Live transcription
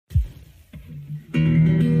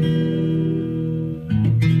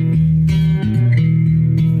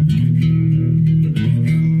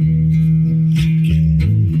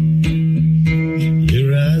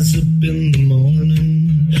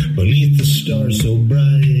stars so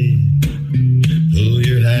bright. Pull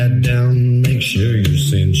your hat down, make sure your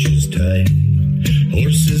cinch is tight.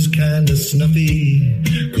 Horses kinda snuffy,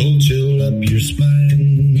 cold chill up your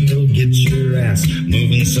spine. You'll get your ass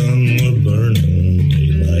moving, son, we're burning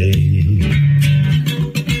daylight.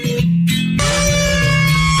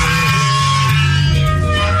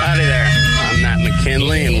 Howdy there, I'm Matt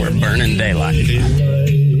McKinley and we're burning daylight.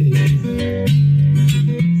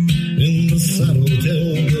 In the saddle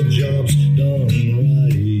till the job's done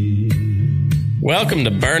right. Welcome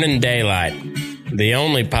to Burning Daylight, the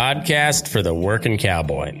only podcast for the working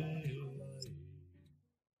cowboy.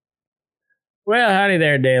 Well, howdy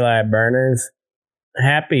there, daylight burners.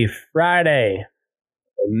 Happy Friday.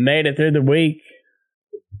 We made it through the week.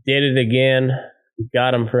 Did it again.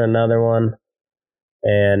 Got them for another one.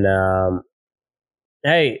 And,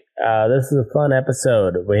 hey, this is a fun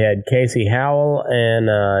episode. We had Casey Howell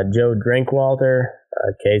and Joe Drinkwalter.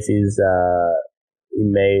 Casey's, you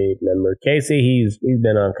may remember Casey. He's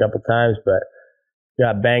been on a couple times, but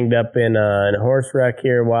got banged up in a horse wreck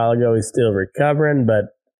here a while ago. He's still recovering,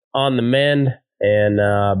 but on the mend and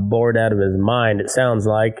bored out of his mind, it sounds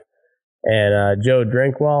like. And Joe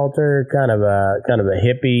Drinkwalter, kind of a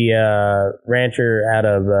hippie rancher out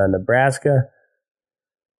of Nebraska.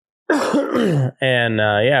 And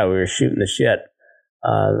yeah, we were shooting the shit.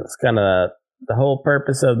 It's kind of the whole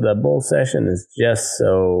purpose of the bull session is just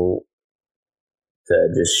so to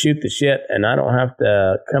just shoot the shit, and I don't have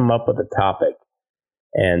to come up with a topic.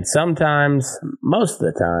 And sometimes, most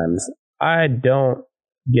of the times, I don't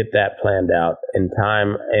get that planned out in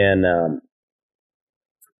time, and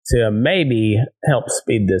to maybe help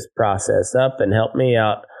speed this process up and help me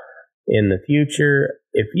out in the future.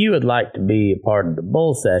 If you would like to be a part of the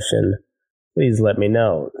bull session, please let me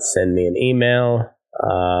know. Send me an email.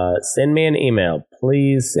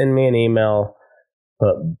 Please send me an email.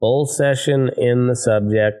 Put bull session in the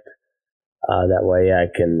subject. That way I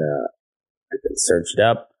can search it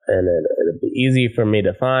up and it'll be easy for me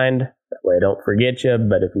to find. That way I don't forget you.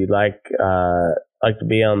 But if you'd like to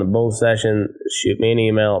be on the bull session, shoot me an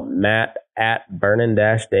email,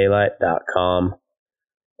 matt@burning-daylight.com.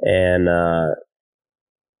 And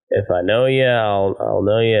if I know you, I'll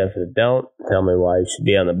know you. If I don't, tell me why you should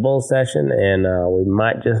be on the bull session, and we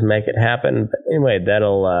might just make it happen. But anyway,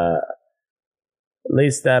 that'll at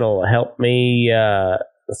least that'll help me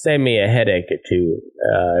save me a headache or two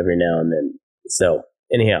every now and then. So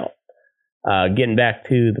anyhow, getting back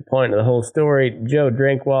to the point of the whole story, Joe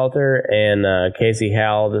Drinkwalter and Casey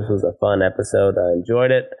Howell. This was a fun episode. I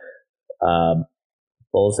enjoyed it.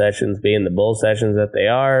 Bull sessions being the bull sessions that they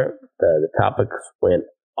are, the topics went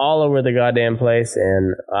all over the goddamn place,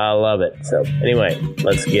 and I love it. So anyway,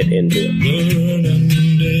 let's get into it.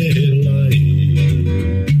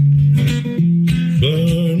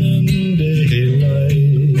 Burning daylight,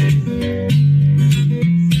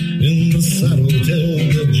 in the saddle till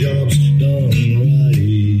the job's done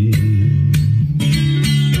right.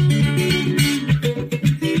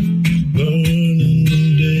 Burning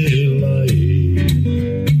daylight,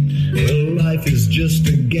 well, life is just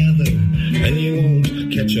a gather, and you won't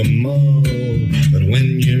catch 'em all. But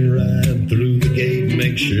when you ride through the gate,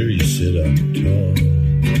 make sure you sit up tall.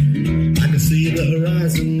 I can see the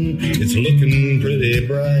horizon, it's looking pretty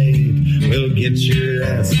bright. Well, get your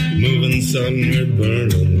ass moving, son, we're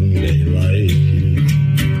burning daylight.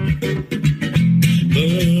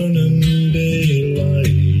 Burning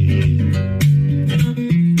daylight.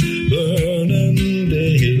 Burning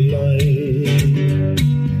daylight.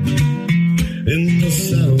 In the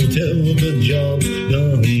south till the job's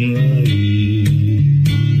done right.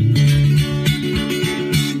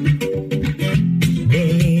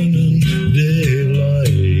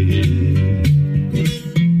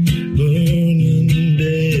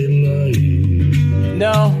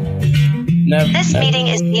 This meeting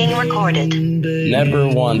is being recorded. Never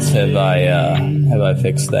once have I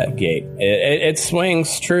fixed that gate. It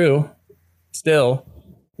swings true, still,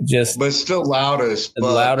 just but still loud as fuck.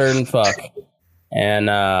 Louder than fuck. And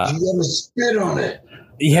you gotta spit on it.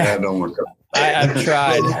 Yeah, don't work. I've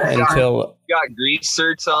tried until you got grease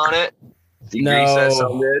certs on it. You no, grease that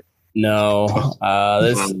some bit? No,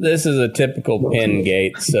 this is a typical pin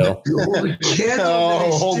gate. So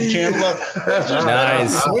hold candle.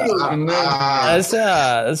 Nice.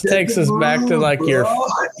 This takes us back to like your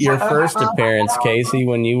first appearance, Casey,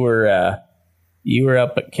 when you were up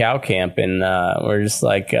at cow camp, and we're just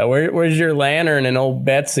like, where's your lantern and old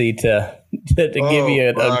Betsy to give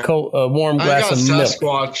you a warm glass of milk?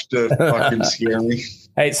 Sasquatch to fucking scare me.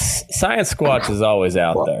 Hey, Science Squatch is always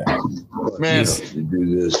out there. Man,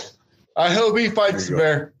 I hope he fights the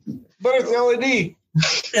bear, but it's LED.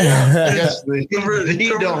 Yes, the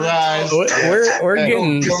heat don't rise. We're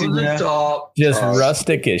getting Over the top. just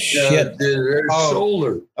rustic as shit. Dude,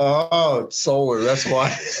 solar. Oh, it's solar. That's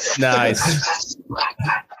why. Nice.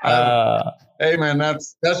 Hey man,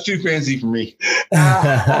 that's too fancy for me.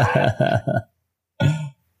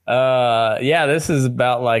 Yeah, this is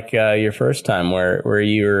about like your first time where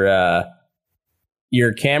your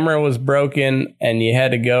camera was broken and you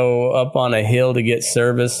had to go up on a hill to get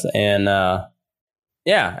service, and and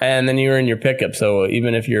then you were in your pickup. So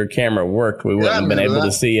even if your camera worked, we wouldn't have been able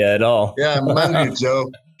to see you at all. Yeah, mind you,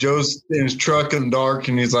 Joe. Joe's in his truck in the dark,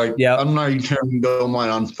 and he's like, Yep. I'm not even turning the light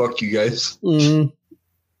on. Fuck you guys. Mm-hmm.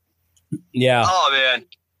 Yeah. Oh man.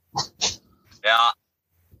 Yeah.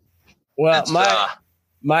 Well, It's,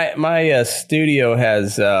 my studio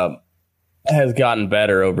has gotten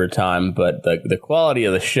better over time, but the quality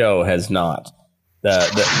of the show has not.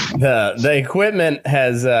 The equipment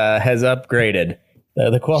has upgraded.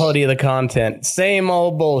 The quality of the content, same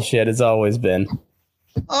old bullshit it's always been.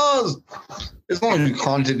 Oh, as long as your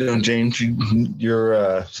content don't change,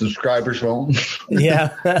 your subscribers won't.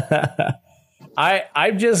 Yeah.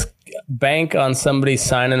 I just bank on somebody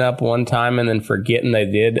signing up one time and then forgetting they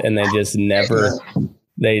did, and they just never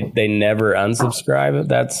they never unsubscribe.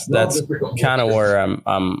 That's kind of where I'm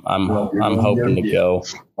hoping to go.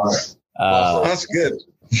 That's good.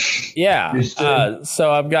 Yeah.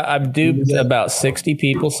 So I've duped about 60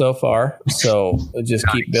 people so far. So just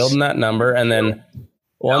keep building that number, and then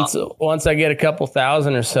once I get a couple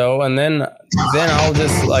thousand or so, and then I'll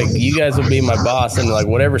just, like, you guys will be my boss, and like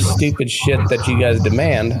whatever stupid shit that you guys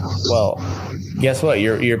demand, well, guess what?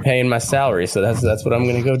 You're paying my salary, so that's what I'm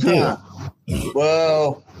gonna go do. Yeah.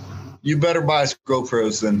 Well, you better buy us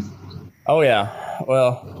GoPros then. Oh yeah.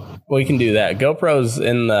 Well, we can do that. GoPros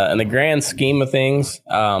in the grand scheme of things,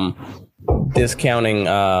 discounting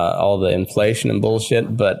all the inflation and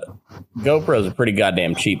bullshit, but GoPros are pretty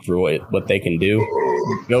goddamn cheap for what they can do.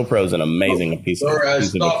 GoPro's an amazing piece of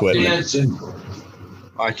equipment.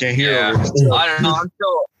 I can't hear. Yeah. Over. I don't know.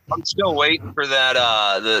 I'm still waiting for that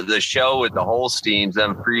the show with the Holsteins,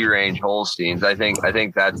 them free range Holsteins. I think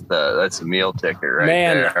that's the meal ticket right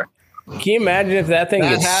there. Can you imagine if that thing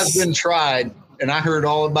has been tried, and I heard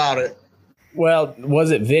all about it. Well,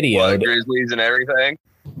 was it videoed? Grizzlies and everything?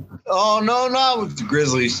 Oh no, not with the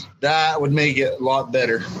Grizzlies. That would make it a lot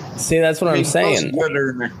better. See, that's what I'm saying. What'd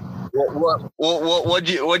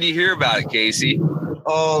you hear about it, Casey?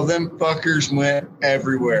 Oh, them fuckers went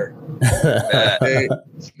everywhere.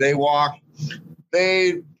 They walked.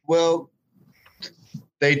 They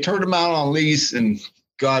turned them out on lease, and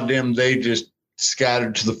goddamn, they just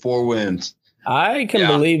scattered to the four winds. I can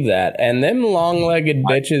believe that, and them long-legged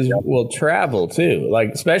bitches will travel too.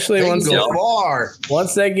 Like, especially once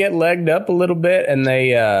they get legged up a little bit, and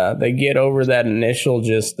they get over that initial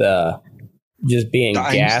just being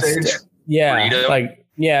gassed. Stage. Yeah, Burrito. Like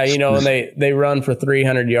and they run for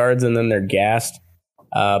 300 yards and then they're gassed.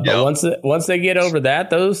 But once they get over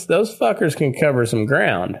that, those fuckers can cover some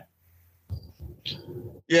ground.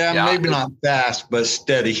 Yeah, maybe not fast, but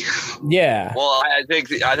steady. Yeah. Well, I think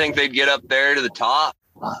they'd get up there to the top,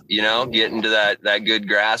 get into that good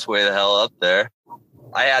grass way the hell up there.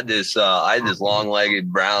 I had this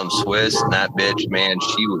long-legged brown Swiss, and that bitch, man,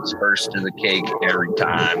 she was first to the cake every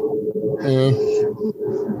time.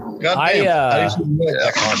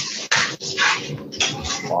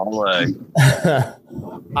 Long leg.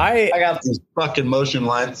 I got these fucking motion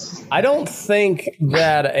lights. I don't think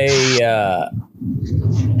that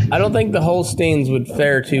I don't think the Holsteins would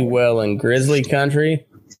fare too well in grizzly country,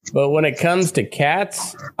 but when it comes to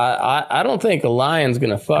cats, I don't think a lion's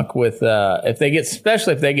gonna fuck with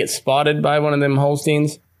especially if they get spotted by one of them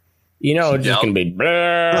Holsteins. It's just gonna be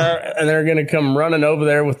blur, and they're gonna come running over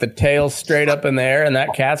there with the tail straight up in the air, and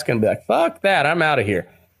that cat's gonna be like, "Fuck that! I'm out of here.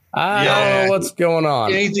 I don't know what's going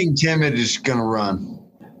on." Anything timid is gonna run.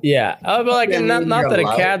 Yeah, but like not that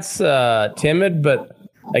a cat's timid, but.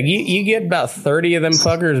 Like you get about 30 of them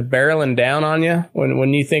fuckers barreling down on you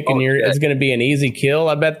when you thinking it's going to be an easy kill.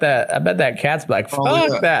 I bet that cat's like,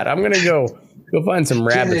 fuck that. I'm going to go find some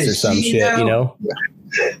rabbits or some shit,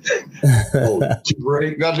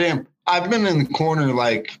 Goddamn. I've been in the corner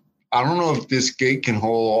like, I don't know if this gate can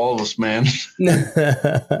hold all of us, man.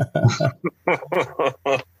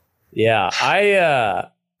 Yeah, I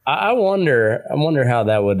wonder how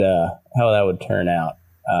that would turn out.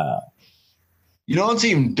 You know what's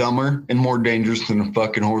even dumber and more dangerous than a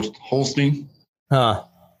fucking Holstein? Huh?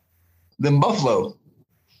 Them buffalo.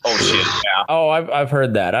 Oh shit! Yeah. Oh, I've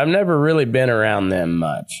heard that. I've never really been around them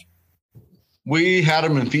much. We had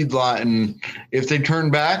them in feedlot, and if they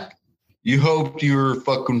turn back, you hoped you were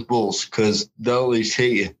fucking bulls because they'll at least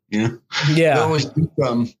hit you, you know? Yeah. They'll always do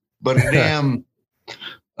something. But a damn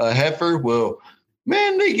heifer, well,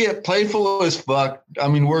 man, they get playful as fuck. I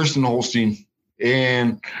mean, worse than Holstein.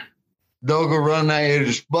 And they'll go run at you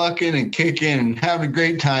just bucking and kicking and having a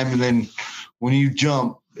great time. And then when you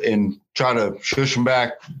jump and try to shush them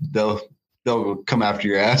back, they'll come after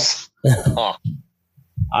your ass.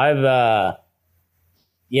 I've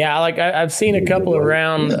seen a couple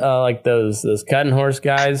around like those cutting horse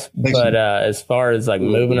guys, but as far as like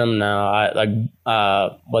moving them,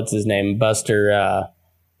 no. What's his name, Buster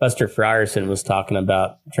Frierson was talking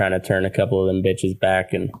about trying to turn a couple of them bitches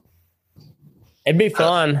back, and it'd be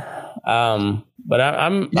fun. But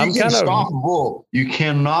I'm kind of stop a bull. You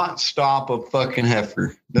cannot stop a fucking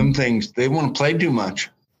heifer. Them things, they want to play too much.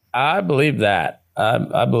 I believe that.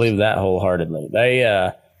 I believe that wholeheartedly.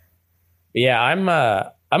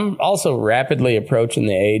 I'm also rapidly approaching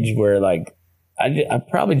the age where like I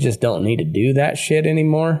probably just don't need to do that shit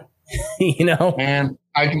anymore. You know, and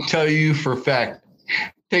I can tell you for a fact,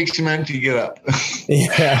 it takes a minute to get up.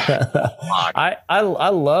 Yeah, I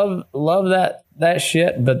love that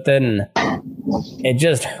shit, but then it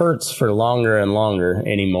just hurts for longer and longer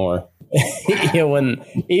anymore. You know,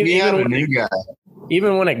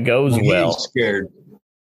 even when it goes well, scared.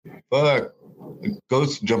 Fuck,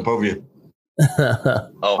 ghosts jump over you.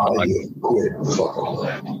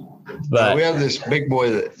 But we have this big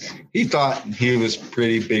boy that he thought he was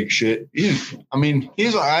pretty big shit. He's all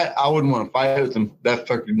right. I wouldn't want to fight with him. That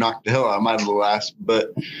fucker knocked the hell out of my little ass.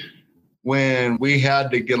 But when we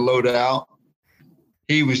had to get a load out,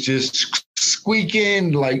 he was just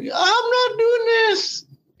squeaking like, I'm not doing this.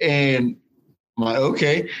 And I'm like,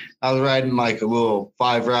 okay. I was riding like a little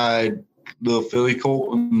 5-ride little filly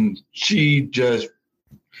colt, and she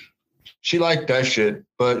liked that shit,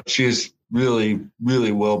 but she's really,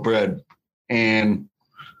 really well bred. And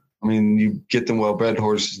I mean, you get them well bred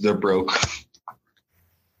horses, they're broke.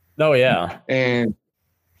 Oh yeah. And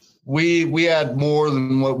we had more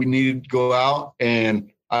than what we needed to go out,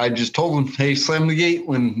 and I just told him, hey, slam the gate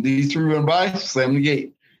when these three went by, slam the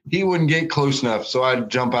gate. He wouldn't get close enough, so I'd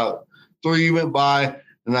jump out. 3 went by,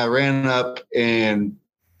 and I ran up and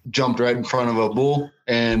jumped right in front of a bull,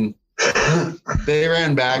 and they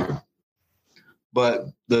ran back. But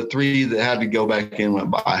the 3 that had to go back in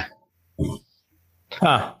went by.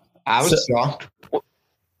 Huh. I was shocked.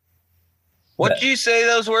 What did you say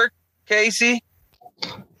those were, Casey?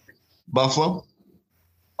 Buffalo.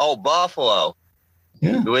 Oh, buffalo.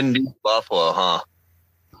 Yeah. You wouldn't do buffalo, huh?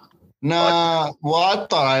 Nah. Well, I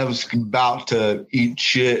thought I was about to eat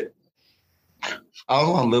shit. I was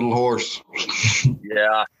on a little horse.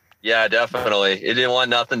 Yeah, definitely. It didn't want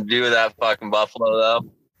nothing to do with that fucking buffalo, though.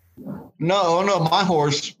 No, my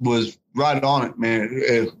horse was right on it,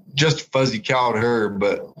 man. Just a fuzzy cow to her,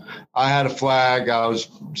 but I had a flag. I was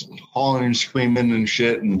hauling and screaming and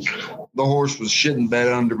shit, and the horse was shitting bed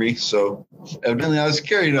under me. So evidently I was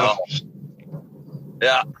scary enough.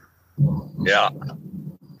 Yeah.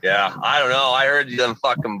 I don't know. I heard them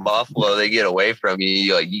fucking buffalo, they get away from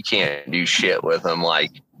you. Like, you can't do shit with them.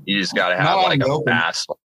 Like, you just got to have like a fast.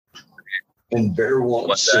 And bear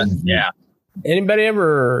won't send. Yeah. Anybody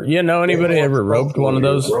ever roped one of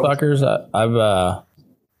those fuckers?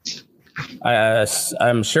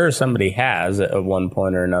 I'm sure somebody has at one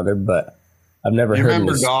point or another, but I've never heard.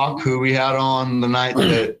 Remember Doc, who we had on the night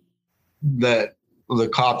that the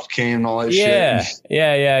cops came and all that shit?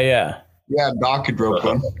 Yeah. Yeah, Doc could rope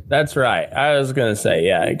one. That's right. I was gonna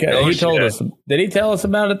say, he told us. Did he tell us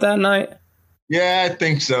about it that night? Yeah, I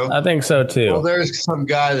think so. I think so too. Well, there's some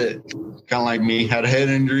guy that kind of like me had a head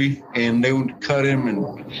injury, and they would cut him,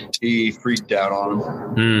 and he freaked out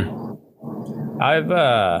on him. I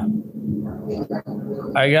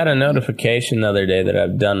got a notification the other day that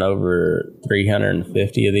I've done over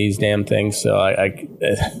 350 of these damn things. So I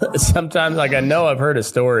sometimes, like, I know I've heard a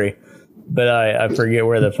story, but I forget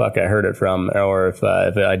where the fuck I heard it from, or if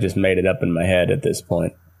I just made it up in my head at this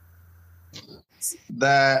point.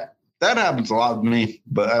 That happens a lot with me,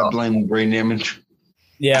 but I blame brain damage.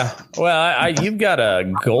 Yeah. Well, you've got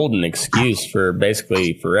a golden excuse for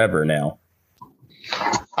basically forever now.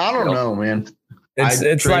 I don't know, man.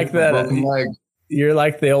 It's like that. You're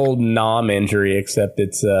like the old Nom injury, except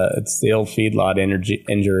it's the old feedlot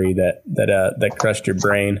injury that crushed your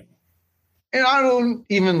brain. And I don't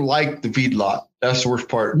even like the feedlot. That's the worst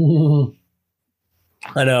part.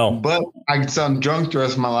 I know. But I could sound drunk the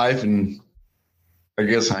rest of my life, and I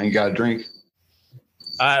guess I ain't got to drink.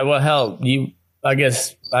 Well, hell, I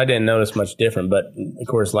guess I didn't notice much different, but of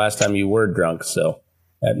course, last time you were drunk, so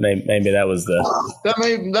Maybe that was the.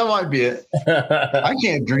 That might be it. I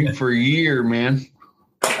can't drink for a year, man.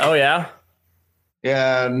 Oh yeah.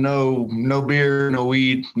 Yeah, no beer, no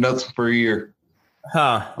weed, nothing for a year.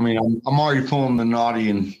 Huh. I mean, I'm already pulling the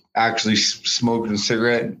naughty and actually smoking a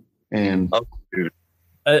cigarette. And dude.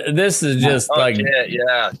 This is just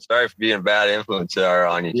yeah. Sorry for being a bad influence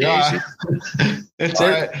on you, Casey. It's all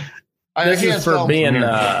right. This is for being.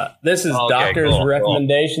 This is doctor's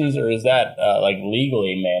recommendations, cool. Or is that like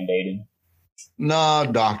legally mandated? No,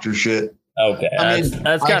 doctor shit. Okay,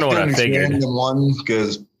 that's kind of what I figured. One,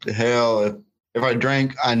 because hell, if I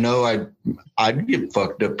drank, I know I'd get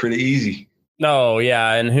fucked up pretty easy. No,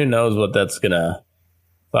 yeah, and who knows what that's gonna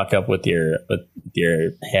fuck up with your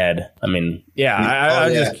head. I mean, yeah,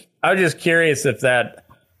 I was just curious if that,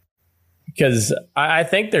 because I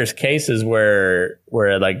think there's cases where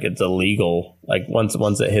like it's illegal. Like once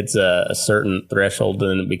it hits a certain threshold,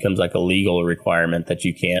 then it becomes like a legal requirement that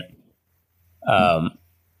you can't.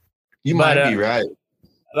 You might be right.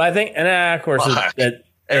 I think, and of course,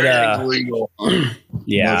 everything's legal.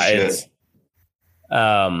 Yeah, No it's.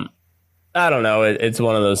 I don't know. It's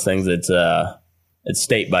one of those things that's it's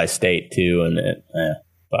state by state too, and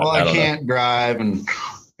I can't drive, and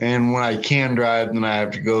when I can drive, then I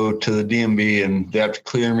have to go to the DMV and they have to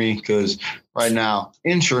clear me because right now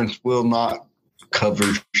insurance will not cover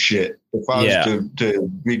shit. If I was to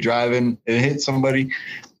be driving and hit somebody,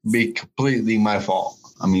 it'd be completely my fault.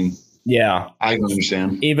 I mean, yeah, I can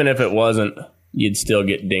understand. Even if it wasn't, you'd still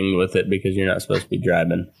get dinged with it because you're not supposed to be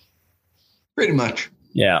driving. Pretty much.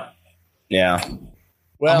 Yeah. Yeah.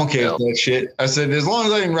 Well, I'm okay with that shit. I said, as long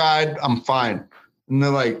as I can ride, I'm fine. And they're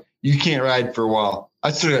like, you can't ride for a while.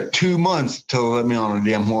 I still got 2 months till they let me on a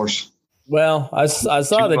damn horse. Well, I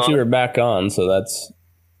saw that you were back on, so that's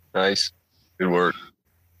nice. Good work.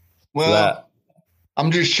 Well,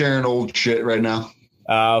 I'm just sharing old shit right now.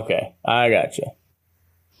 Okay. I got you.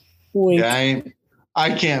 Wink. Yeah,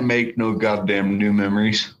 I can't make no goddamn new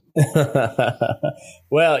memories.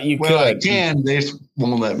 Well, you could. I can. They just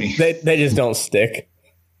won't let me. They just don't stick.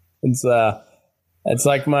 It's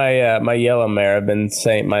like my yellow mare. I've been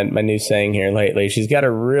saying my new saying here lately. She's got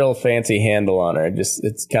a real fancy handle on her.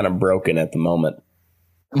 It's kind of broken at the moment.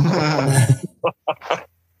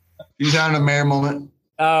 You having a mare moment?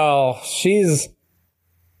 Oh, she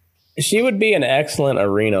would be an excellent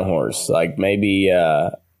arena horse. Like maybe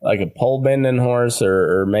like a pole bending horse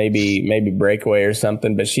or maybe breakaway or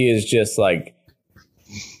something. But she is just like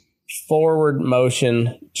forward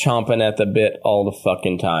motion, chomping at the bit all the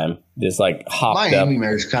fucking time. Just like hopped my up. Amy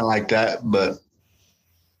mare's kind of like that, but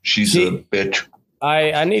she's a bitch.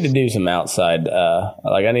 I need to do some outside.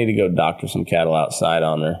 Like I need to go doctor some cattle outside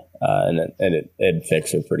on her, and it'd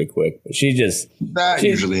fix her pretty quick. But she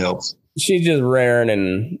usually helps. She's just raring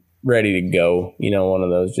and ready to go. You know, one of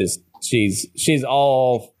those. Just she's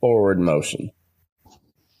all forward motion.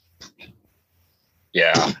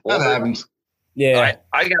 Yeah, well, that happens. Yeah,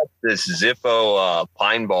 I got this Zippo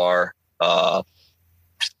Pine Bar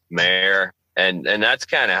mare, and that's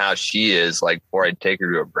kind of how she is. Like before I'd take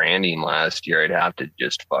her to a branding last year, I'd have to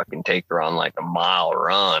just fucking take her on like a mile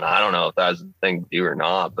run. I don't know if that was the thing to do or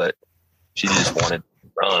not, but she just wanted to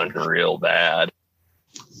run real bad.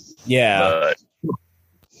 Yeah.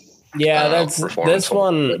 Yeah, that's this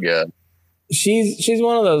one. Good. She's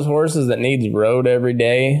one of those horses that needs rode every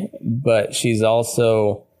day, but she's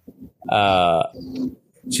also one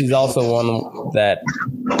that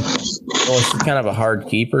she's kind of a hard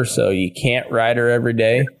keeper, so you can't ride her every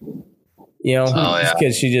day. You know,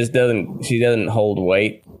 because she just doesn't hold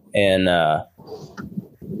weight, and I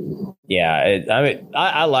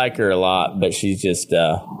like her a lot, but she's just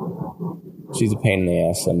she's a pain in the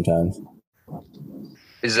ass sometimes.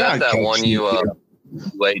 Is that one you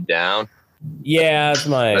laid down? Yeah, it's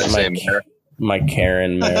my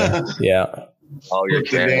Karen mare. Yeah. Oh, you're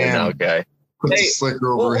Karen. Okay. Put the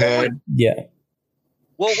slicker over her head. Yeah.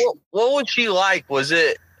 What was she like? Was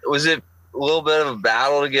it a little bit of a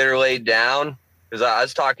battle to get her laid down? Because I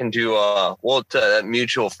was talking to that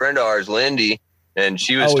mutual friend of ours, Lindy, and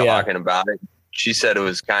she was talking about it. She said it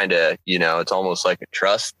was kind of, it's almost like a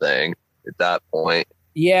trust thing at that point.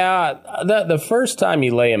 Yeah, the first time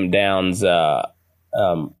you lay them down's, that's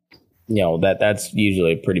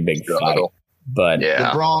usually a pretty big fight. But the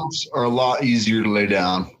Bronx are a lot easier to lay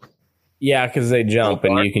down. Yeah, because they jump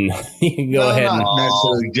and you can go ahead and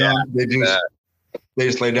necessarily jump. They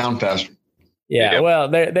just lay down faster. Yeah, well,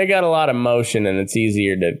 they got a lot of motion, and it's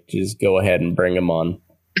easier to just go ahead and bring them on,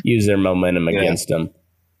 use their momentum against them.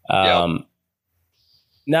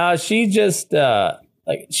 No, she just.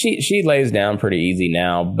 Like she lays down pretty easy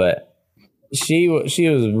now, but she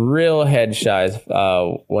was real head shy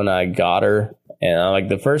when I got her, and like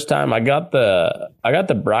the first time I got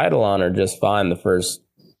the bridle on her just fine the first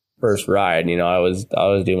ride. You know, I was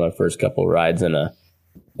doing my first couple rides in a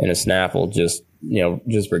snaffle, just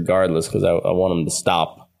regardless, because I want them to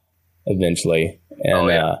stop eventually.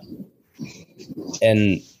 And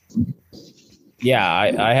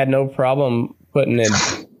I had no problem putting in.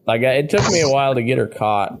 Like it took me a while to get her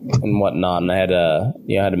caught and whatnot, and I had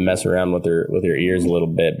to mess around with her ears a little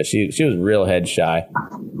bit. But she was real head shy.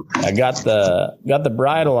 I got the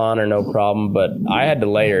bridle on her, no problem, but I had to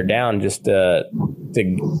lay her down just to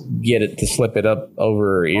get it to slip it up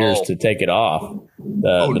over her ears to take it off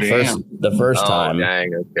the first time.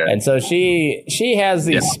 Dang, okay. And so she has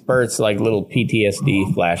these spurts, like little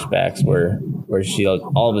PTSD flashbacks where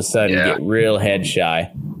she'll all of a sudden get real head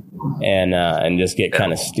shy. And just get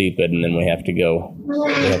kind of stupid, and then we have to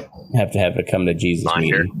have to come to Jesus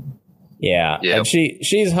meeting. Yeah, yep. And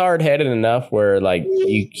she's hard headed enough where like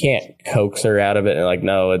you can't coax her out of it. And like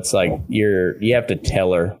no, it's like you have to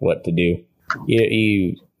tell her what to do.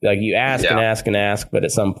 You ask and ask and ask, but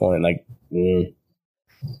at some point like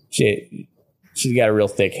she's got a real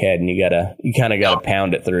thick head, and you kind of gotta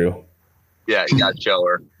pound it through. Yeah, you gotta show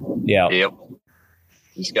her. Yeah. Yep.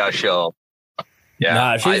 You just gotta show 'em. Yeah,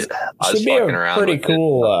 nah, she'd be a pretty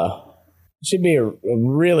cool. She'd be a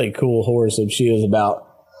really cool horse if she was about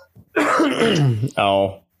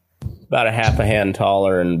about a half a hand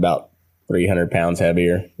taller and about 300 pounds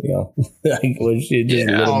heavier. You know, like she's just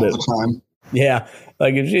a little bit. Time. Yeah,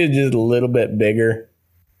 like if she was just a little bit bigger,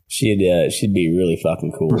 she'd be really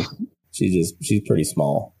fucking cool. She's pretty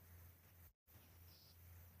small.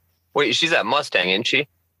 Wait, she's that Mustang, isn't she?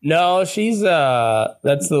 No, she's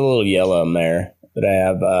that's the little yellow mare that I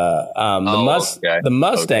have. The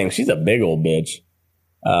Mustang, she's a big old bitch.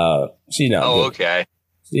 She's not. Oh, good. Okay.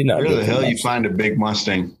 She's not. Where the hell you find a big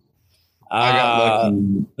Mustang? I got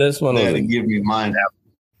lucky. This one they was had to give me mine.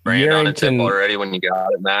 Brand on a tip already when you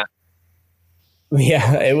got it, Matt.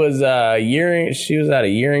 Yeah, it was She was out of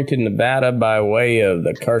Yerington, Nevada, by way of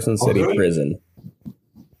the Carson City prison,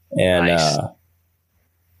 and nice.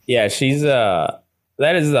 Yeah, she's that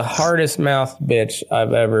is the hardest mouthed bitch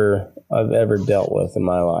I've ever dealt with in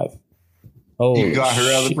my life. Oh, you got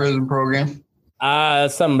her out of the prison program?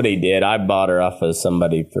 Somebody did. I bought her off of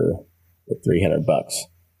somebody for $300,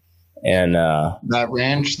 and that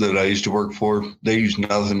ranch that I used to work for, they used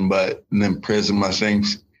nothing but them prison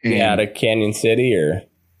Mustangs. Out of Canyon City, or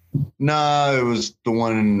no, it was the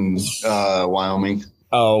one in Wyoming.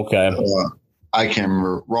 Oh, okay. I can't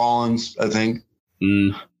remember. Rollins, I think.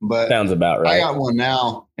 But sounds about right. I got one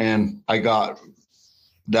now, and I got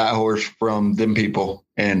that horse from them people,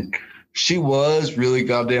 and she was really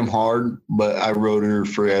goddamn hard, but I rode her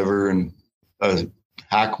forever and a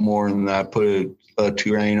Hackamore, and I put a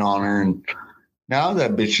Touraine on her, and now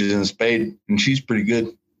that bitch is in a spade, and she's pretty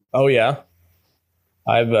good. Oh yeah,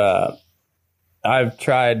 I've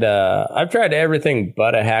tried everything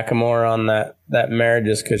but a Hackamore on that mare,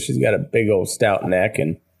 just because she's got a big old stout neck,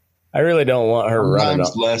 and I really don't want her running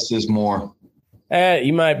off. Less is more.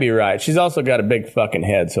 You might be right. She's also got a big fucking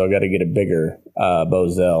head, so I got to get a bigger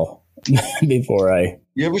Bozell before I.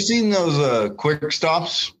 You ever seen those quick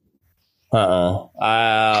stops?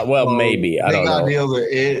 Well, maybe. I don't know.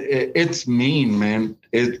 It's mean, man.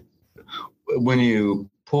 When you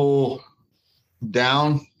pull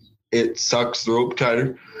down, it sucks the rope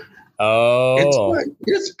tighter. Oh,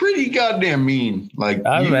 it's pretty goddamn mean. Like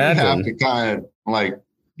I imagine. Have to kind of like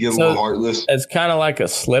get a little heartless. It's kind of like a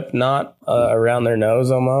slip knot around their nose,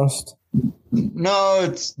 almost.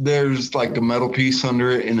 No, there's like a metal piece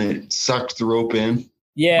under it, and it sucks the rope in.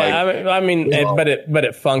 Yeah, like, I mean, but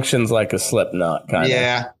it functions like a slip knot, kind of.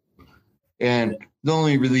 Yeah, and the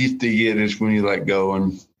only relief they get is when you let go.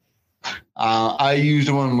 And I used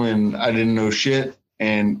one when I didn't know shit,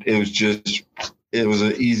 and it was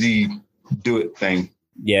an easy do it thing.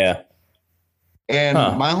 Yeah. And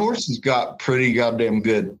my horses got pretty goddamn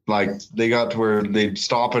good. Like they got to where they'd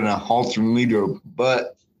stop in a halter and lead rope,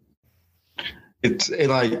 but it's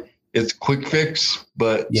quick fix,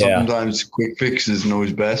 but sometimes quick fix isn't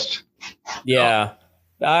always best. Yeah.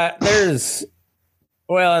 There's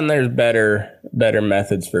better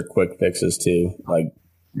methods for quick fixes too. Like,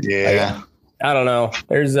 yeah, I don't know.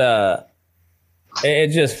 There's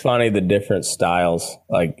it's just funny the different styles.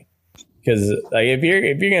 Like, because like if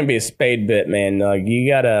you're gonna be a spade bit, man, like you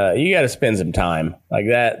gotta spend some time. Like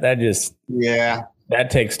that just that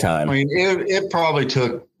takes time. I mean, it probably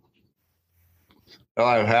took.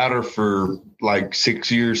 I've had her for like 6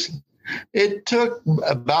 years. It took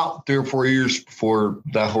about 3 or 4 years before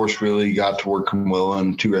that horse really got to working well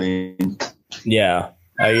on Touraine. Yeah.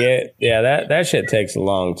 That shit takes a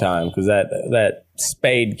long time because that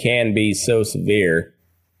spade can be so severe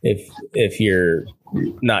if you're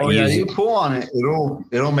not Yeah, using. you pull on it,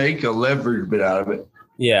 it'll make a leverage bit out of it.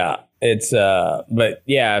 Yeah, it's but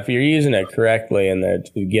yeah, if you're using it correctly and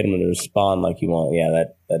to get them to respond like you want, yeah,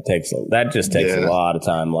 that just takes a lot of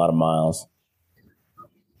time, a lot of miles.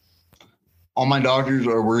 All my doctors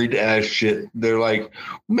are worried as shit. They're like,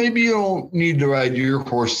 maybe you don't need to ride your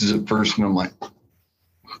horses at first, and I'm like,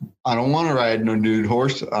 I don't want to ride no dude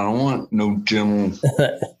horse. I don't want no gym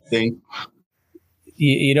thing.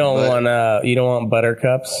 You don't want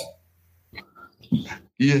buttercups.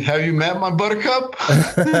 Have you met my buttercup?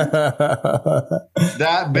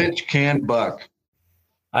 That bitch can buck.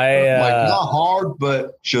 Not hard,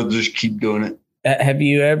 but she'll just keep doing it. Have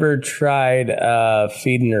you ever tried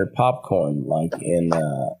feeding her popcorn like in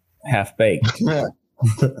Half Baked?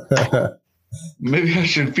 Maybe I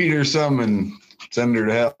should feed her some and send her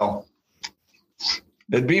to hell.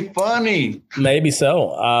 It'd be funny. Maybe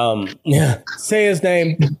so. Say his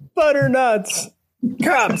name. Butternuts.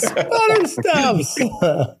 Cups. Butterstuffs.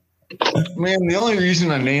 Man, the only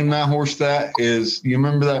reason I named that horse that is, you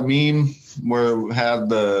remember that meme where it had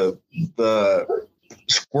the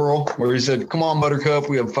squirrel where he said, "Come on, Buttercup,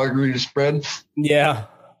 we have fuckery to spread." Yeah.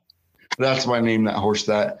 That's why I named that horse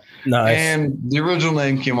that. Nice. And the original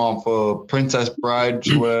name came off of Princess Bride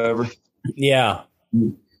or whatever. Yeah.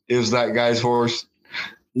 It was that guy's horse.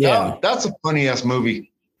 Yeah. That's a funny ass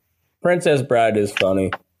movie. Princess Bride is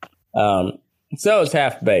funny. So is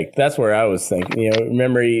Half Baked. That's where I was thinking. You know,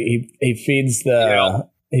 remember he feeds the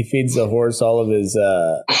he feeds the horse all of his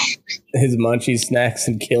munchie snacks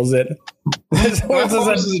and kills it. His horse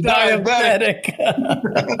is a diabetic.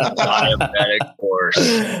 Diabetic horse.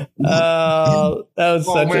 That was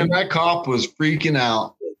that cop was freaking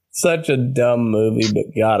out. Such a dumb movie,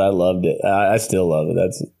 but God, I loved it. I still love it.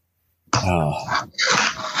 That's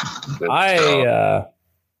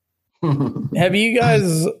have you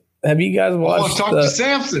guys watched? Talk to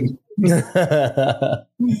Samson.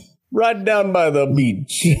 Right down by the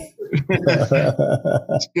beach. It's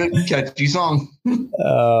a good catchy song.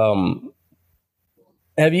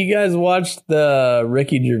 Have you guys watched the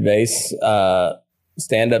Ricky Gervais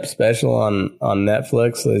stand-up special on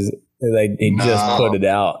Netflix? He just put it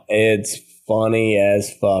out. It's funny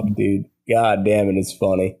as fuck, dude. God damn it, it's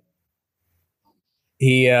funny.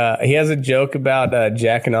 He has a joke about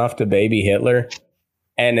jacking off to baby Hitler,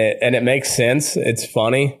 and it makes sense. It's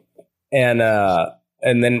funny, and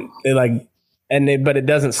then but it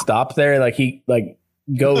doesn't stop there. Like he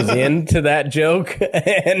goes into that joke,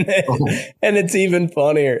 and it's even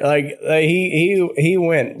funnier. Like he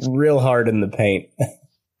went real hard in the paint.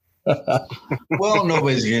 Well,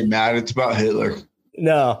 nobody's getting mad. It's about Hitler.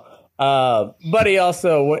 No, but he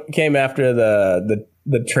also came after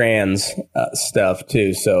the trans stuff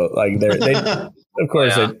too. So like they of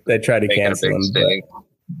course they try to cancel him,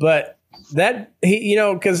 but that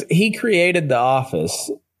because he created The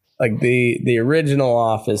Office, like the original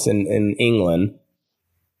Office in England,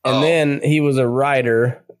 and then he was a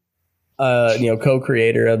writer,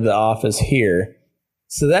 co-creator of The Office here.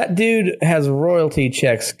 So that dude has royalty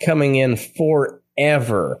checks coming in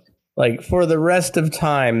forever. Like for the rest of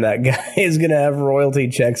time, that guy is gonna have royalty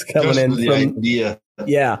checks coming in from idea.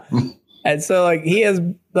 Yeah. And so like he has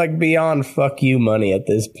like beyond fuck you money at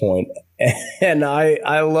this point. And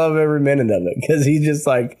I love every minute of it because he's just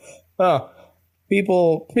like,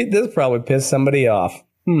 this probably pissed somebody off.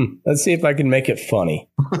 Let's see if I can make it funny.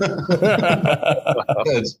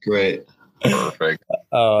 That's great. Perfect.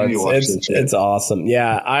 Oh, it's awesome.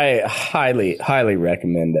 Yeah, I highly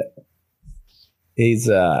recommend it. He's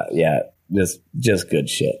just good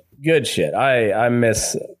shit. Good shit. I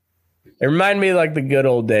miss. It reminded me of like the good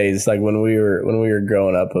old days, like when we were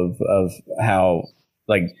growing up of how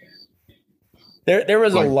like there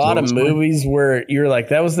was a lot of movies where you were like,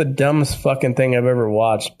 that was the dumbest fucking thing I've ever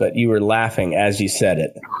watched, but you were laughing as you said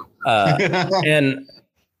it.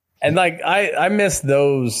 And like I miss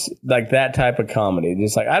those, like that type of comedy.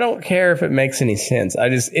 Just like I don't care if it makes any sense.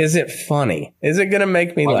 Is it funny? Is it gonna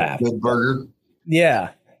make me laugh? Good burger. Yeah.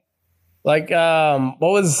 Like what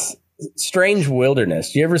was Strange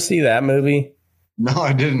Wilderness? Did you ever see that movie? No,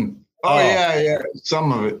 I didn't. Oh yeah,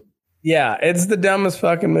 some of it. Yeah, it's the dumbest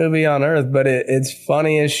fucking movie on earth, but it's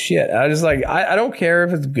funny as shit. I just like I don't care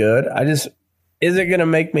if it's good. Is it gonna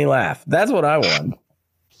make me laugh? That's what I want.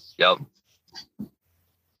 Yep. That's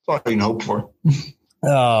all you can hope for.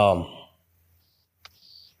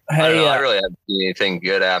 Hey, I really haven't seen anything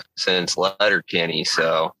good since Letterkenny,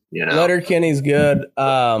 so Letterkenny's good.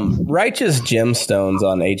 Righteous Gemstones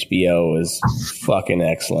on HBO is fucking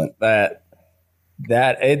excellent.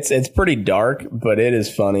 That it's pretty dark, but it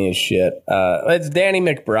is funny as shit. It's Danny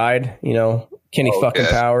McBride, you know, Kenny fucking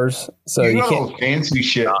Powers. So you can't know fancy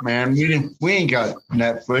shit, man. We ain't got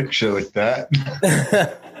Netflix shit like that.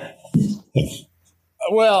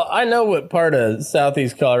 Well, I know what part of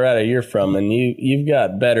Southeast Colorado you're from, and you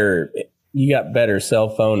got better cell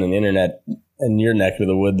phone and internet in your neck of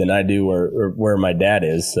the wood than I do where my dad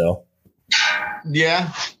is. So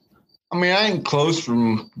yeah, I mean I ain't close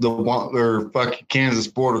from the one or fucking Kansas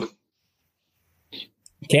border.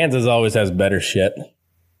 Kansas always has better shit.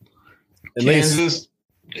 At least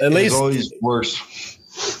always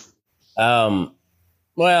worse. Well,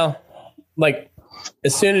 like.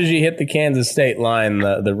 As soon as you hit the Kansas state line,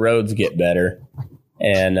 the roads get better,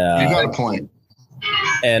 and you got a point.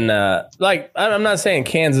 And like I'm not saying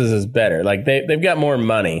Kansas is better. Like they've got more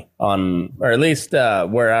money on, or at least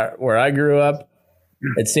where I grew up,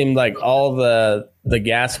 it seemed like all the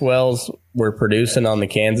gas wells were producing on the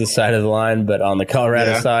Kansas side of the line, but on the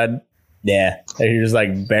Colorado side, they're just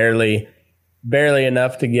like barely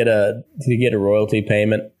enough to get a royalty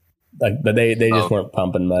payment. Like, but they just weren't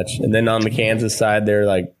pumping much. And then on the Kansas side, they're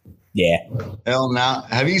like, Hell, now,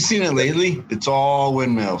 have you seen it lately? It's all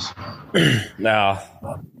windmills. No.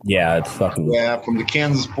 Yeah, it's fucking. Yeah, from the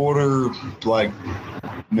Kansas border, like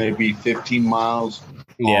maybe 15 miles.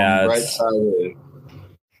 Yeah. On the right side of it.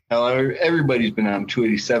 Hell, everybody's been on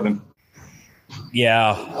 287.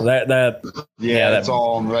 Yeah, that. Yeah, that's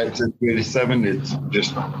all on the right side of 287. It's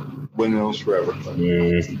just windmills forever.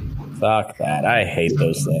 Fuck that. I hate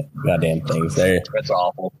those goddamn things. That's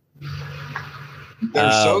awful.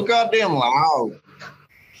 They're so goddamn loud.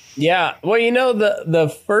 Yeah. Well, you know, the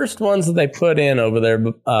first ones that they put in over there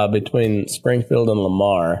between Springfield and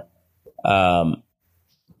Lamar,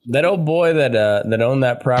 that old boy that owned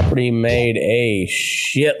that property made a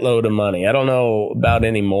shitload of money. I don't know about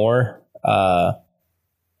anymore how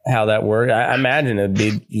that worked. I imagine it'd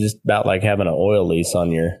be just about like having an oil lease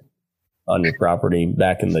on your property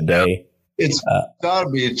back in the day. It's gotta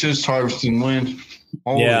be. It's just harvesting wind.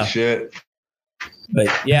 Holy shit. But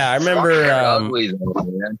yeah, I remember.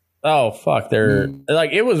 Oh fuck! They're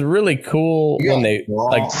like, it was really cool when they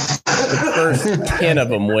like the first 10 of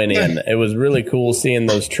them went in. It was really cool seeing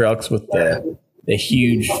those trucks with the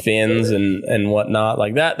huge fins and whatnot.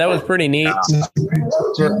 Like that was pretty neat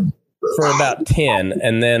for about 10,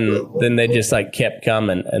 and then they just like kept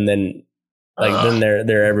coming, and then. Like then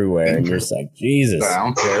they're everywhere, and you're just like, Jesus. I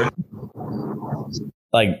don't care.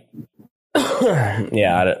 Like,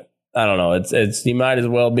 yeah, I don't know. It's you might as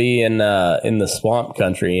well be in the swamp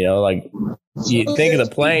country, you know. Like you think of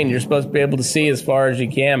the plane, you're supposed to be able to see as far as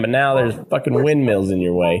you can, but now there's fucking windmills in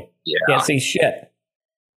your way. Yeah. You can't see shit.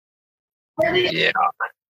 Yeah.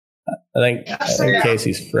 I think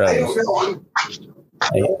Casey's froze.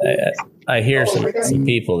 I hear some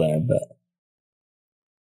people there, but.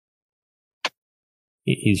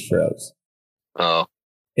 He's froze. Oh,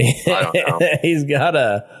 I don't know. He's got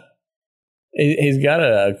a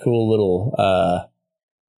cool little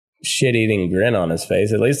shit-eating grin on his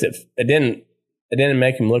face. At least it didn't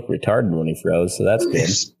make him look retarded when he froze, so that's good.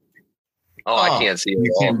 Oh, I can't see him. He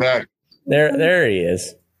came back. There he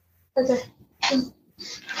is. Okay.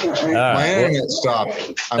 My internet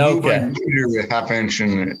stopped. I moved my computer a half inch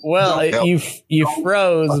in it. Well, you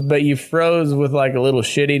froze, but you froze with like a little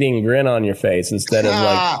shit-eating grin on your face instead of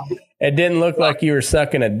like it didn't look like you were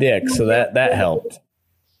sucking a dick, so that helped.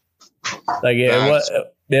 Like it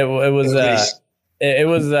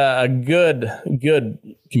was a good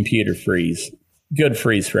computer freeze, good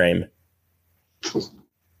freeze frame.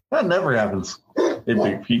 That never happens. Well,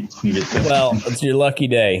 it's your lucky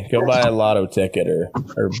day. Go buy a lotto ticket or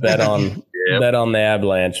bet on the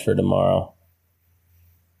Avalanche for tomorrow.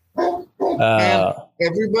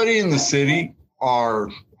 Everybody in the city are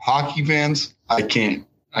hockey fans. I can't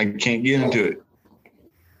get into it.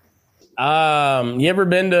 You ever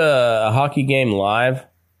been to a hockey game live?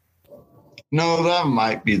 No, that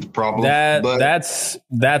might be the problem. That's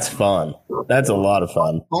fun. That's a lot of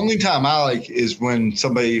fun. Only time I like is when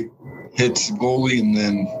somebody hits the goalie and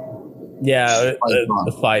then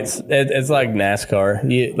the fights. It's like NASCAR.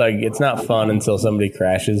 It's not fun until somebody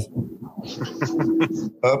crashes.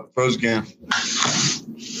 Froze again.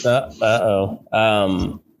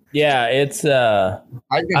 Yeah, it's. I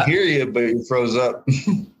can hear you, but you froze up.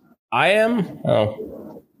 I am.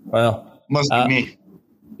 Oh, well, must be me.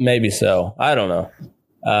 Maybe so. I don't know.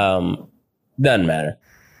 Doesn't matter.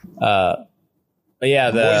 But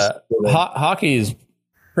yeah, the hockey is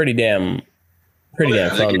pretty damn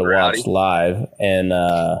fun to watch live, and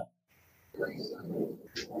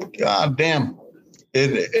God damn,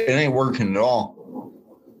 it ain't working at all.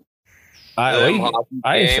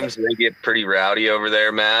 Games, they get pretty rowdy over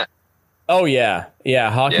there, Matt. Oh yeah.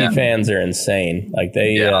 Hockey fans are insane. Like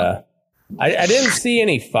they, I didn't see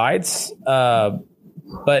any fights, but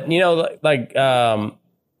they got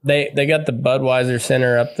the Budweiser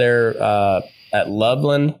Center up there at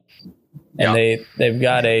Loveland, and they've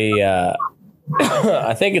got a,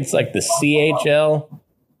 I think it's like the CHL,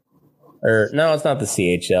 or no, it's not the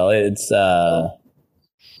CHL. It's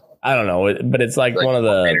I don't know, but it's like one of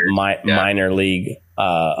the minor league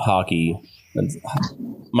hockey.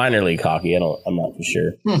 Minor league hockey. I'm not for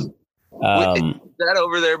sure. Is that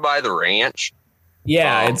over there by the ranch?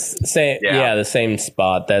 Yeah, it's same. Yeah, the same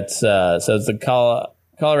spot. That's so it's the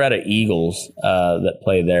Colorado Eagles that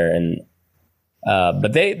play there, and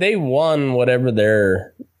but they won whatever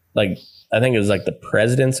their, like, I think it was like the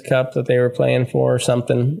President's Cup that they were playing for or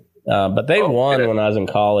something. But they won when I was in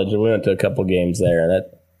college, and we went to a couple games there.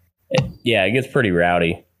 It gets pretty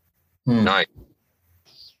rowdy. Nice.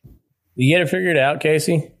 You get it figured out,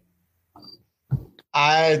 Casey?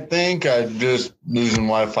 I think I'm just losing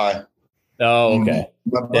Wi-Fi. Oh, okay.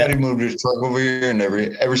 My buddy moved his truck over here, and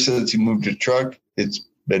ever since he moved his truck, it's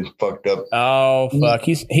been fucked up. Oh, fuck.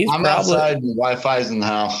 He's I'm probably outside, and Wi-Fi's in the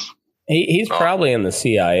house. He's probably in the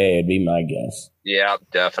CIA, would be my guess. Yeah,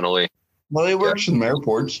 definitely. Well, he works in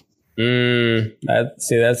airports. That's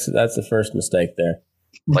the first mistake there.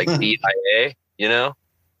 Like DIA,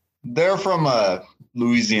 They're from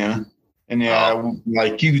Louisiana. And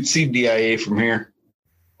like you could see DIA from here.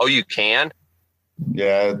 Oh, you can?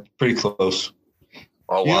 Yeah, pretty close.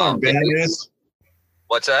 Oh, you wow. know where Bennett is?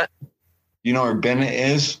 What's that? You know where Bennett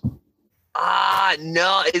is?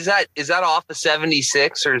 No. Is that off of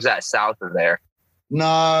 76 or is that south of there?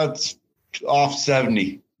 No, it's off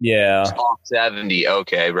 70. Yeah. It's off 70.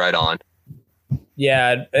 Okay, right on.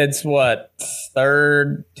 Yeah, it's what,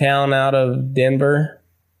 third town out of Denver?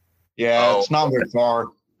 Yeah, it's not very far.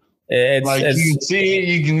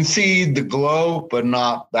 You can see the glow, but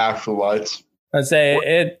not the actual lights. I'd say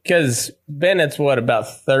it because Bennett's what, about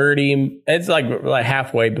 30. It's like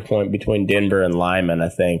halfway between Denver and Lyman, I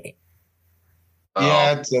think.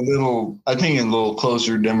 Yeah, it's a little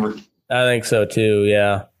closer to Denver. I think so too.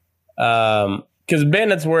 Yeah, because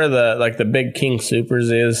Bennett's where the big King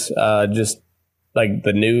Supers is. Just like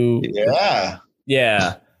the new.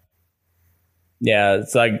 Yeah.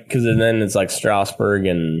 It's like because then it's like Strasburg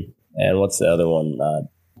and what's the other one?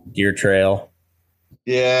 Deer Trail.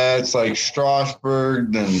 Yeah, it's like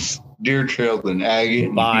Strasburg, then Deer Trail, then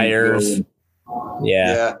Agate. Byers.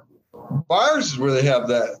 Yeah. Byers is where they have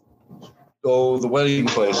that. Oh, the wedding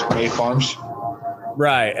place, May Farms.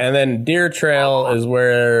 Right, and then Deer Trail is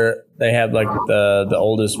where they have like the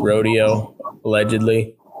oldest rodeo,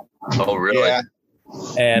 allegedly. Oh, really? Yeah.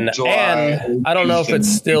 And I don't know if it's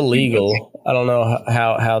still legal. I don't know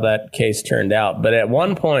how that case turned out. But at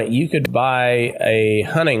one point, you could buy a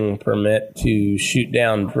hunting permit to shoot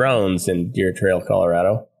down drones in Deer Trail,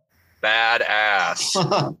 Colorado.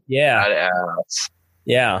 Badass. Yeah. Badass.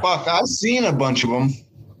 Yeah. Fuck, I've seen a bunch of them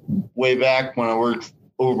way back when I worked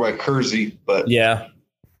over by Kersey. But yeah,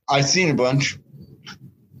 I seen a bunch.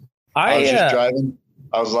 I was just driving.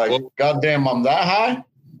 I was like, God damn, I'm that high?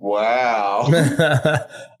 Wow.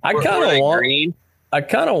 I kind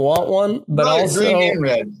of want one, but also green and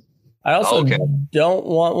red. I also don't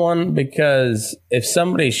want one because if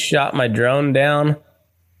somebody shot my drone down,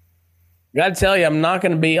 gotta tell you, I'm not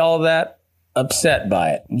going to be all that upset by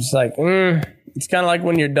it. I'm just like, it's kind of like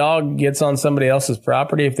when your dog gets on somebody else's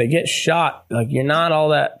property. If they get shot, like, you're not all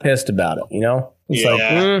that pissed about it, It's like,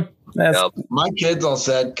 my kid's all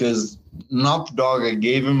sad because not the dog I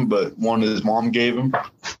gave him, but one his mom gave him.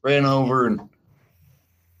 Ran over and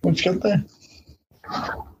what you got there?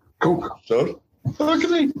 Coke. Soda. Look at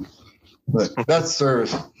me. But that's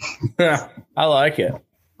service. I like it.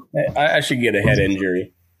 I should get a head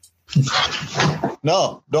injury.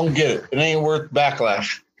 No, don't get it. It ain't worth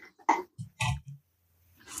backlash.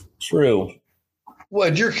 True. What,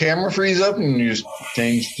 did your camera freeze up and you just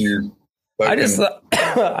changed your...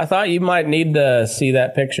 I thought you might need to see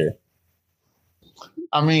that picture.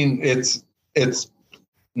 I mean, it's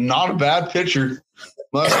not a bad picture.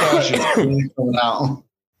 Mustache is really coming out.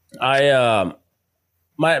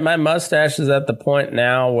 My mustache is at the point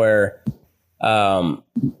now where,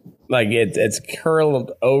 like it's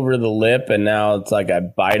curled over the lip, and now it's like I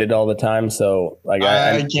bite it all the time. So like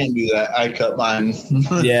I can't do that. I cut mine.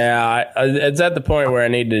 Yeah, it's at the point where I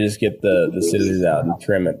need to just get the scissors out and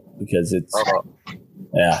trim it because it's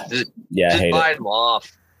just I bite them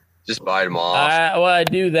off. Just bite them off. I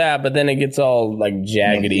do that, but then it gets all like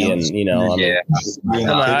jaggedy,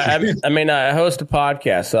 and I host a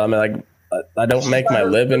podcast, so I'm like, I don't make my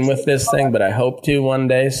living with this thing, but I hope to one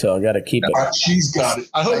day. So I got to keep it. She's got it.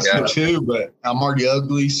 I hope so too, but I'm already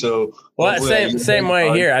ugly, so. Well, same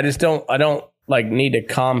way here. I don't like need to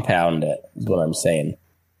compound it. Is what I'm saying.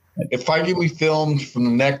 If I get me filmed from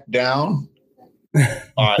the neck down,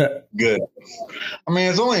 all right, good. I mean,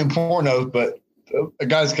 it's only in porno, but a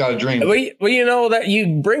guy's got a dream. Well, you know that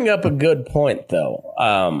you bring up a good point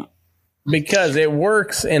though, because it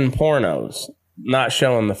works in pornos, not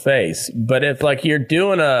showing the face. But if like you're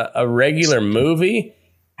doing a regular movie,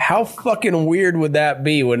 how fucking weird would that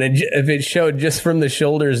be if it showed just from the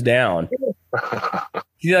shoulders down?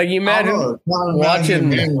 You imagine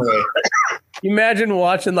watching. You imagine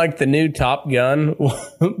watching like the new Top Gun,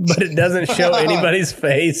 but it doesn't show anybody's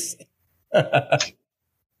face. I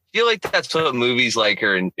feel like that's what movies like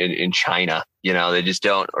are in China. You know, they just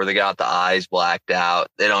don't, or they got the eyes blacked out.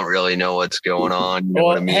 They don't really know what's going on. You know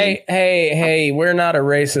what I mean? Hey, we're not a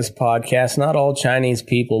racist podcast. Not all Chinese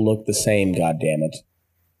people look the same, goddammit.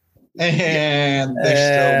 And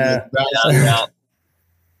they're still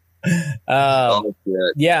it's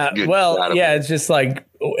just like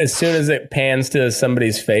as soon as it pans to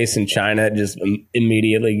somebody's face in China, it just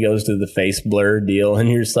immediately goes to the face blur deal, and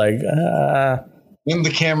you're just like, Then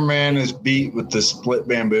the cameraman is beat with the split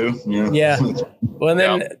bamboo. You know? Yeah. Well,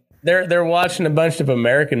 then they're watching a bunch of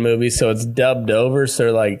American movies, so it's dubbed over.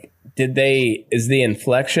 So like, is the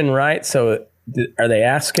inflection right? So are they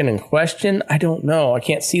asking a question? I don't know. I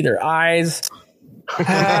can't see their eyes.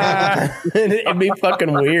 It'd be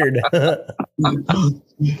fucking weird. Goddamn,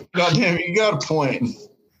 you got a point.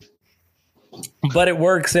 But it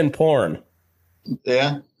works in porn.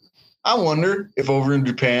 Yeah. I wonder if over in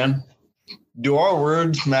Japan, do our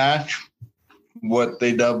words match what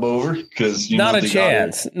they dub over? Because not a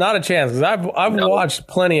chance. Not a chance. Because I've watched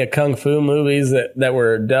plenty of kung fu movies that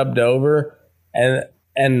were dubbed over,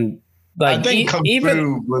 and like I think kung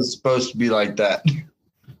fu was supposed to be like that.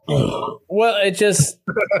 Well, it just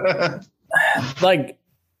like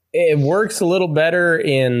it works a little better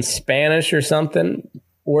in Spanish or something,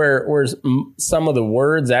 where some of the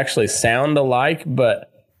words actually sound alike,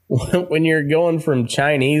 but when you're going from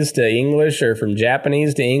Chinese to English or from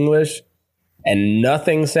Japanese to English and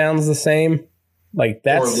nothing sounds the same, like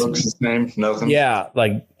that's or looks the same, nothing. Yeah,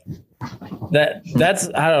 like that's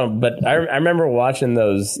I don't know, but I remember watching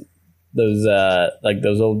those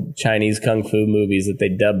old Chinese kung fu movies that they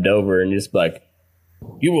dubbed over and just like,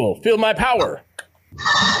 you will feel my power.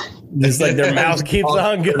 Just like their mouth keeps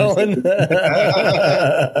on going.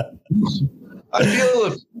 I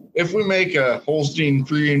feel if we make a Holstein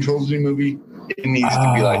 3-inch Holstein movie, it needs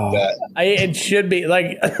to be like that. It should be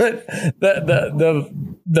like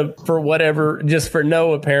the for whatever, just for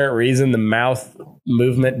no apparent reason, the mouth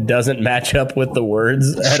movement doesn't match up with the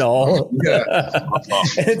words at all.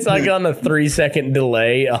 It's like on a 3-second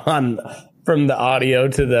delay from the audio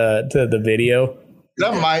to the video.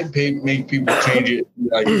 That might make people change it.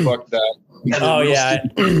 Like fuck that. Oh yeah,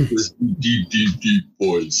 deep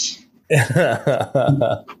voice.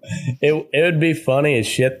 It would be funny as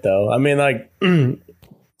shit though. I mean, like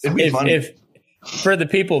if for the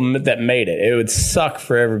people that made it, it would suck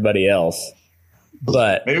for everybody else.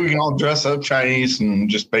 But maybe we can all dress up Chinese and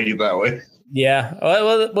just make it that way. Yeah,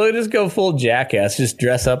 we'll just go full jackass. Just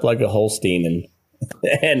dress up like a Holstein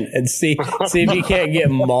and see if you can't get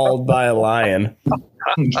mauled by a lion.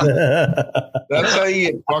 That's how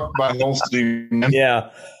you get fucked by Holstein. Man. Yeah.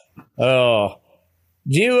 Oh.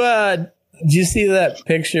 Did you see that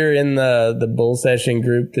picture in the bull session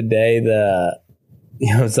group today?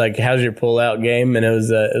 It's like, how's your pull out game? And it was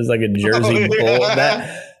like a Jersey bull.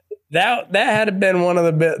 That had to been one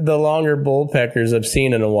of the longer bull peckers I've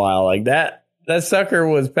seen in a while. Like that sucker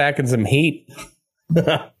was packing some heat.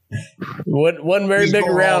 Wasn't very big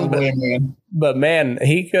around, but man,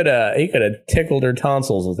 he could have tickled her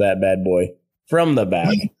tonsils with that bad boy from the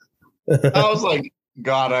back. I was like,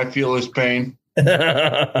 God, I feel his pain.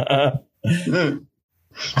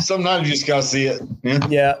 Sometimes you just gotta see it.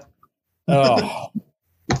 Yeah. Oh.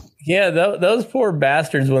 Yeah, those poor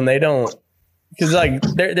bastards when they don't, because like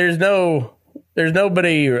there's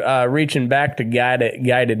nobody reaching back to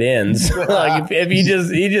guided ends. Like if you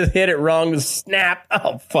just hit it wrong, snap.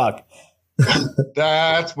 Oh fuck.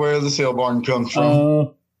 That's where the sale barn comes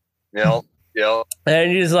from. Yep.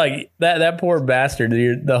 And you're just like that poor bastard.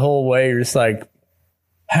 The whole way you're just like,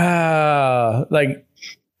 like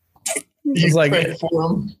it's like for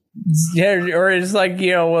him. Yeah, or it's like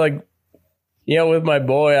with my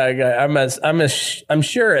boy, I'm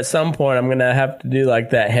sure at some point I'm gonna have to do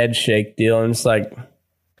like that head shake deal, and it's like,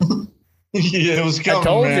 yeah, it was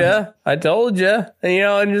coming. I told you, and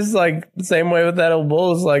and just like the same way with that old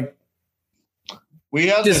bull, it's like, We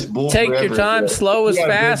have this Just bull take your forever, time. but Slow he is got a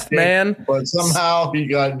good fast, dick, man. But somehow he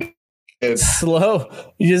got Slow.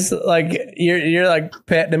 You just like you're like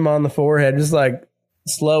patting him on the forehead, just like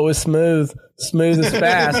slow is smooth, smooth is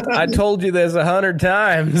fast. I told you this 100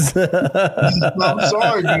 times. I'm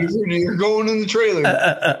sorry, dude. You're going in the trailer.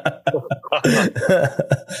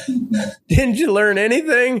 Didn't you learn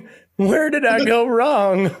anything? Where did I go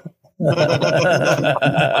wrong? Goddamn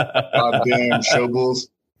showballs.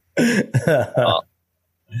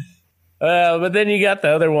 But then you got the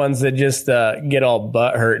other ones that just get all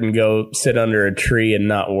butthurt and go sit under a tree and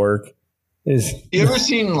not work. You ever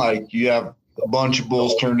seen like you have a bunch of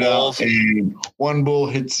bulls turned out and one bull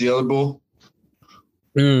hits the other bull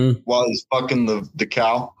while he's fucking the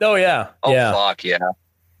cow? Oh yeah. Oh yeah. fuck yeah!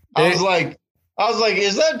 I was like,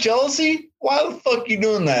 is that jealousy? Why the fuck you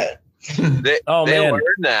doing that? They man. learned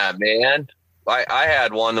that, man. I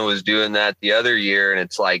had one that was doing that the other year, and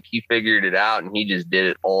it's like he figured it out, and he just did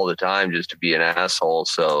it all the time just to be an asshole.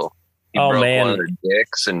 So he broke one of their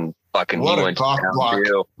dicks, and fucking What he a went cock down block.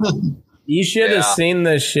 too. You should have seen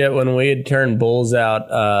this shit when we had turned bulls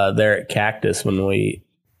out there at Cactus when we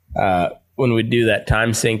do that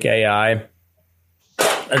time sync AI.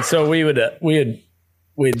 And so we'd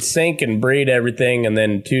sync and breed everything, and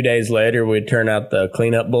then 2 days later we'd turn out the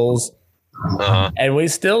cleanup bulls. And we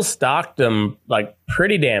still stocked them like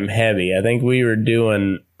pretty damn heavy. I think we were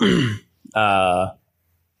doing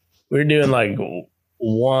like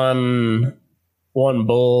one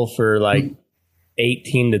bull for like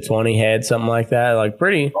 18 to 20 head, something like that. Like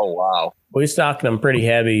pretty. Oh wow. We stocked them pretty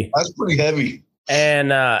heavy. That's pretty heavy. And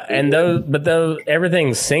those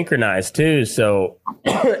everything's synchronized too. So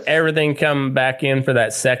everything come back in for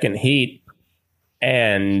that second heat.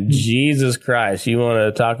 And Jesus Christ, you want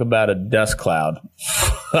to talk about a dust cloud?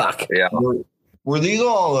 Fuck. Yeah. Were these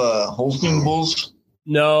all Holstein bulls?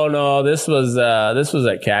 No. This was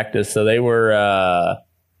at Cactus. So they were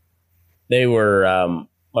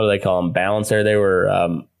what do they call them? Balancer. They were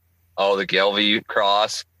the Gelby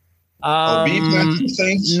cross. Beef Master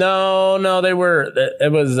Saints? No, they were.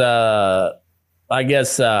 It was I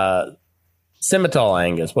guess Simmental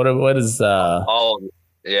Angus. What is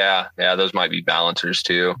Yeah, those might be balancers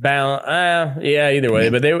too. Yeah, either way.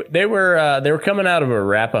 But they were coming out of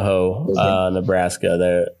Arapahoe, Nebraska.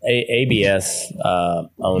 The ABS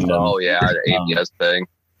owned them. Oh yeah, the ABS thing.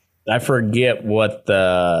 I forget what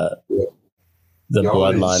the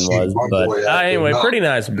bloodline was, but anyway, pretty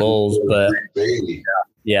nice bulls. But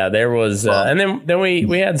yeah, there was, and then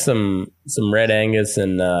we had some Red Angus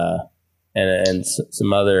and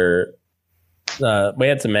some other. We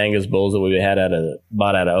had some Angus bulls that we had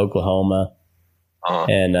bought out of Oklahoma,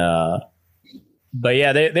 and but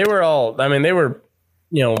yeah, they were all. I mean, they were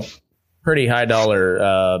pretty high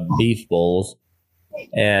dollar beef bulls,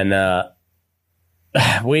 and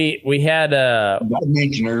we had that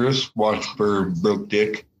makes you nervous. Watch for broke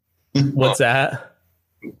dick. What's that?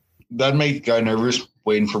 That makes a guy nervous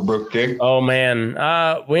waiting for broke dick. Oh man,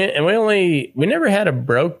 we never had a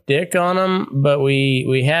broke dick on him, but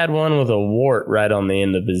we had one with a wart right on the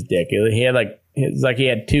end of his dick. He had it's like he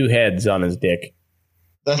had two heads on his dick.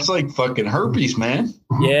 That's like fucking herpes, man.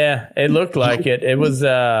 Yeah, it looked like it. It was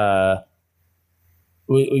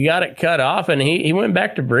we got it cut off, and he went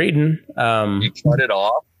back to breeding. You cut it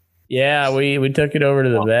off? Yeah, we took it over to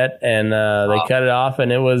the vet, and they cut it off, and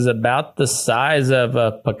it was about the size of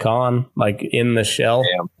a pecan, like in the shell.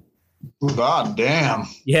 Damn. God damn.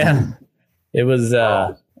 Yeah, it was.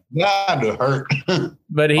 That'd hurt.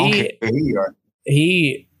 But he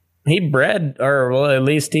bred, or well, at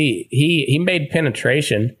least he made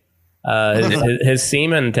penetration. His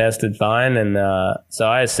semen tested fine, and so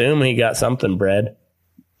I assume he got something bred.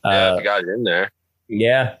 Yeah, he got it in there.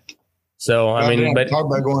 Yeah. So I mean, but talk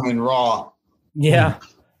about going in raw. Yeah,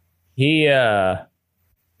 he we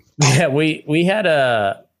had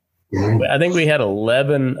I think we had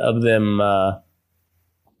 11 of them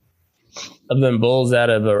bulls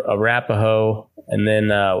out of Arapahoe, and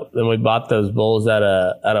then we bought those bulls out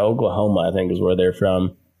of Oklahoma, I think is where they're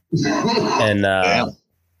from, and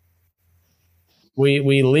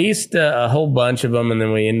we leased a whole bunch of them, and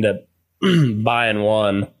then we ended up buying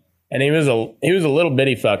one. And he was a little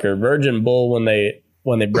bitty fucker, virgin bull when they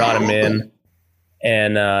brought him in,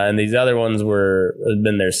 and these other ones had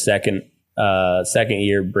been their second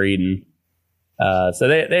year breeding, so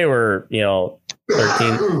they were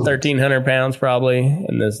 1,300 pounds probably,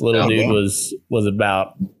 and this little dude was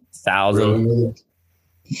about 1,000,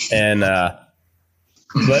 and but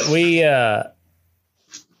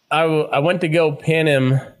I went to go pin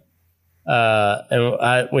him.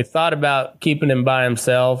 And we thought about keeping him by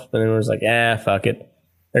himself, but then we was like, fuck it.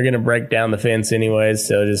 they're going to break down the fence anyways.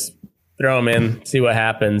 So just throw him in, see what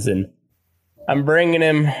happens. And I'm bringing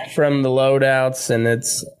him from the loadouts, and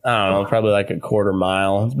it's, I don't know, probably like a quarter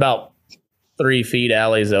mile. It's about 3 feet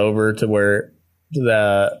alleys over to where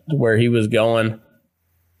he was going.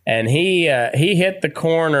 And he hit the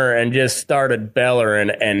corner and just started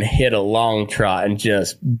bellering and hit a long trot and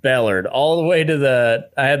just bellered all the way to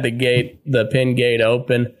I had the pin gate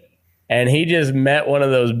open, and he just met one of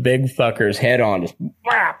those big fuckers head on,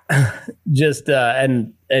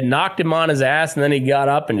 and it knocked him on his ass, and then he got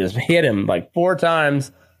up and just hit him like 4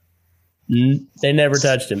 times. They never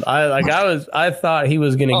touched him. I thought he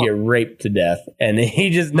was gonna get raped to death, and he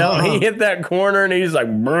just he hit that corner, and he's like,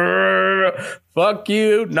 "Fuck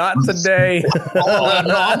you, not today."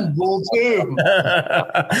 I'm bull too.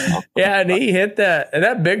 Yeah, and he hit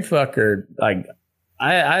that big fucker. Like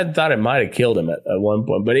I thought it might have killed him at one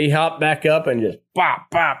point, but he hopped back up and just pop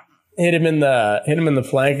hit him in the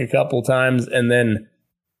flank a couple times, and then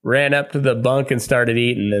ran up to the bunk and started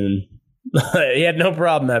eating, and he had no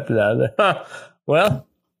problem after that. Well,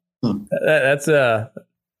 that's good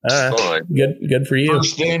for you.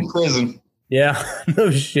 First day in prison. Yeah,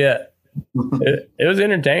 no shit. It was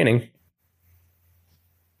entertaining.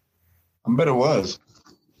 I bet it was.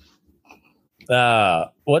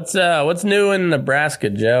 What's new in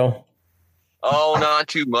Nebraska, Joe? Oh, not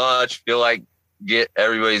too much. Feel like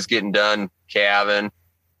everybody's getting done calving.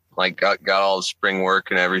 Like got all the spring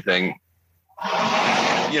work and everything.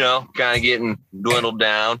 Kind of getting dwindled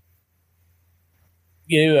down.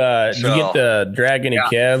 Did you get to drag any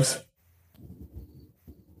calves?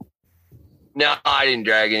 No, I didn't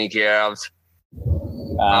drag any calves. I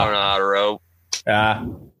don't know how to rope.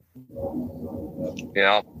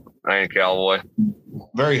 Yeah, I ain't a cowboy.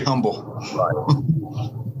 Very humble.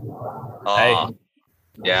 Hey.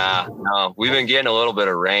 Yeah, no, we've been getting a little bit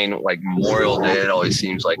of rain. Like Memorial Day, it always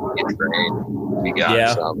seems like we get rain. We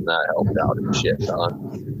got something that helped out and shit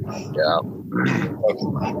ton. Yeah.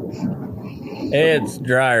 It's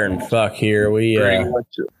drier than fuck here. We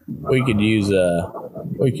could use a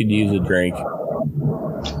drink.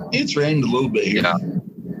 It's rained a little bit here.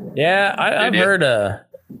 Yeah, I've heard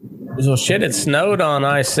well, shit, it snowed on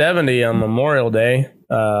I-70 on Memorial Day.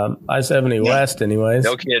 I-70 West anyways.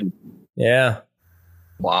 No kidding. Yeah.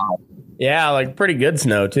 Wow. Yeah, like pretty good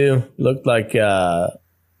snow too. Looked like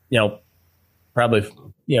probably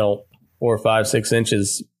 4, 5, 6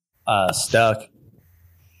 inches stuck.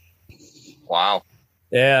 Wow.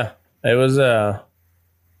 Yeah, it was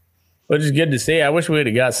which is good to see. I wish we would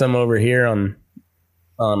have got some over here on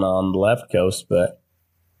the left coast, but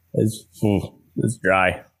it's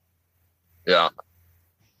dry. Yeah.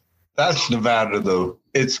 That's Nevada though.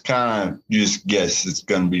 It's kind of just guess it's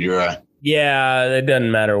gonna be dry. Yeah, it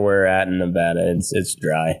doesn't matter where we're at in Nevada. It's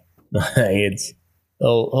dry. It's the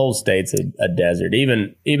whole state's a desert.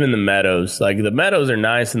 Even the meadows. Like the meadows are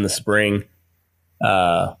nice in the spring,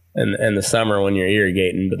 and the summer when you're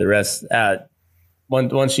irrigating. But the rest,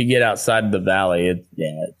 once you get outside the valley, it's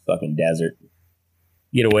fucking desert.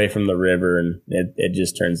 Get away from the river, and it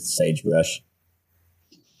just turns to sagebrush.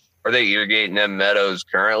 Are they irrigating them meadows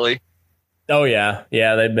currently? Oh yeah.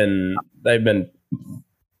 They've been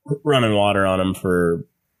running water on them for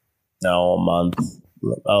a month,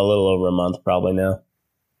 a little over a month probably now.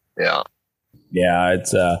 Yeah,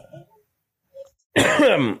 it's our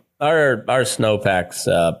snowpack's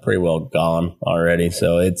pretty well gone already,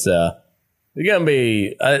 so it's gonna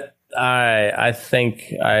be. I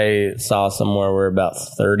think I saw somewhere we're about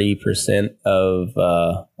 30%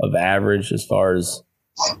 of average as far as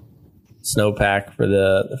snowpack for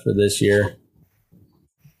this year.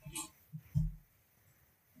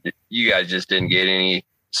 You guys just didn't get any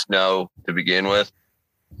snow to begin with?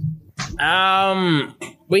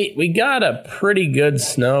 We got a pretty good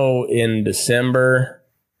snow in December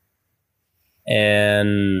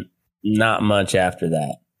and not much after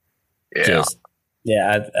that. Yeah.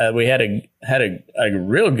 We had a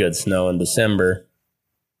real good snow in December,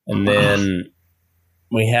 and then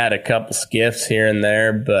we had a couple skiffs here and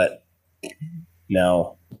there, but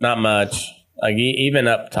no, not much. Like even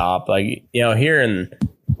up top, like here in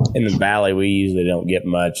the valley, we usually don't get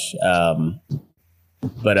much.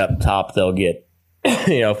 But up top, they'll get,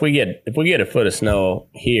 if we get a foot of snow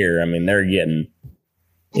here, I mean, they're getting,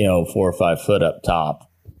 4 or 5 foot up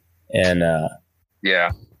top. And, we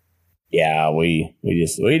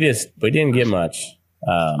didn't get much.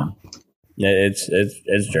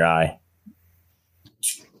 It's dry.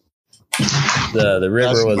 The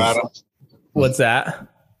river was, Nevada. What's that?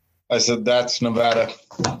 I said, that's Nevada.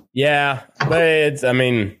 Yeah, but it's,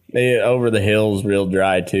 over the hills, real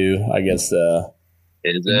dry too, I guess.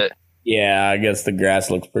 Is it? Yeah, I guess the grass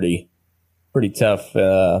looks pretty tough.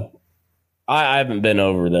 I haven't been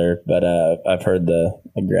over there, but I've heard the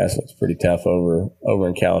grass looks pretty tough over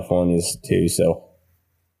in California too. So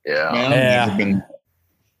Yeah. Man, I've never been.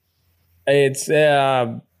 it's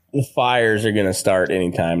the fires are going to start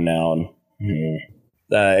anytime now, and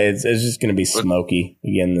it's just going to be smoky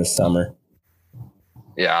again this summer.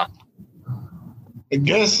 Yeah. I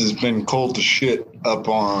guess it's been cold to shit up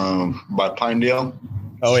on by Pinedale.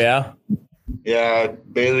 Oh yeah, Yeah,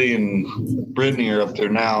 Bailey and Brittany are up there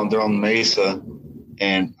now. They're on Mesa,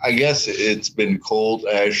 and I guess it's been cold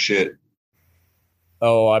as shit.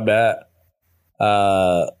 oh I bet.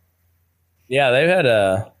 Yeah, they've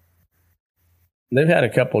had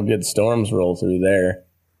a couple of good storms roll through there.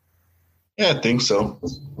 Yeah, I think so.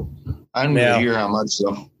 I didn't Yeah. really hear how much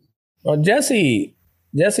though. Well, Jesse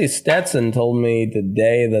Stetson told me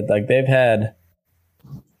today that like they've had,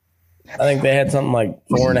 I think they had something like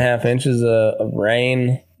 4.5 inches of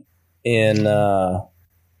rain in the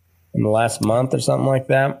last month or something like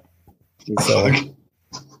that. And so Is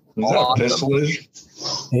that Pistol?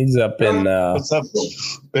 he's up in What's up,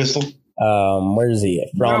 Pistol? where's he at?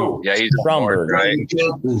 Yeah, he's from north, right?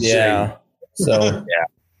 Yeah. So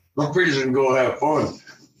I'm pretty sure go have fun.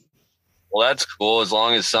 Well, that's cool. As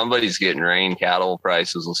long as somebody's getting rain, cattle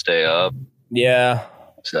prices will stay up. yeah.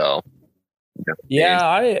 So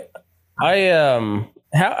Yeah,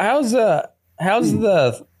 how's the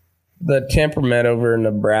temperament over in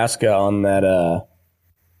Nebraska on that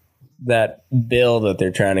bill that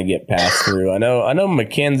they're trying to get passed through? I know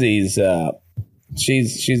Mackenzie's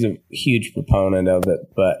she's a huge proponent of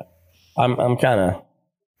it, but I'm kind of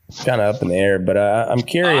up in the air. But I'm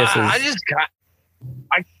curious.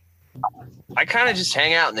 I kind of just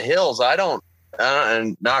hang out in the hills. I don't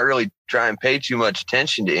and not really try and pay too much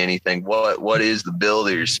attention to anything. What is the bill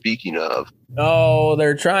that you're speaking of? Oh,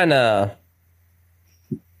 they're trying to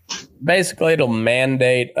basically it'll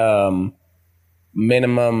mandate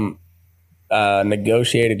minimum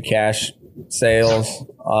negotiated cash sales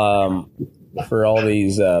for all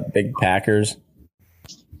these big packers,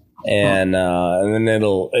 and then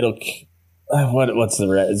it'll what's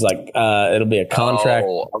the it's like it'll be a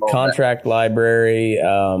contract library,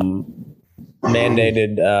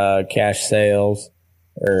 mandated cash sales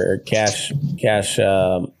or cash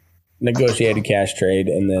negotiated cash trade,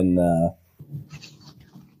 and then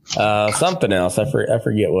something else. I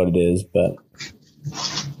forget what it is, but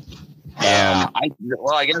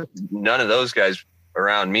I guess none of those guys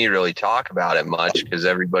around me really talk about it much because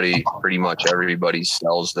pretty much everybody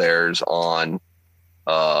sells theirs on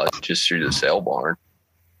just through the sale barn.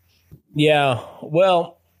 yeah.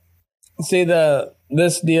 Well, see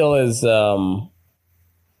this deal is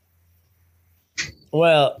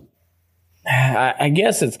well, I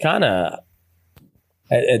guess it's kind of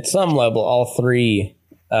at some level all three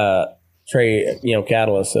trade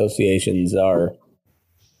cattle associations are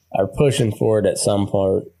pushing for it at some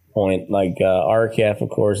point. Like RCAF, of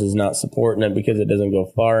course, is not supporting it because it doesn't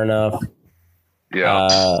go far enough. Yeah.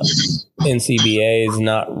 NCBA is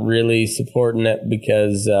not really supporting it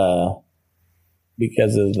because of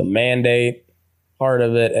the mandate part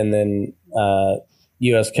of it, and then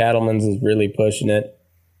U.S. Cattlemen's is really pushing it.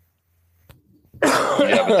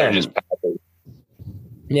 Yeah, but they're just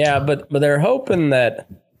Yeah, but they're hoping that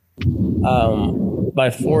by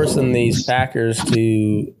forcing these packers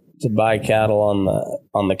to buy cattle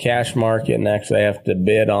on the cash market and actually have to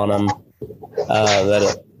bid on them,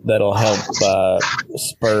 that'll help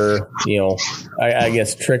spur, I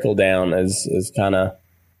guess trickle down is kind of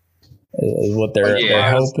is what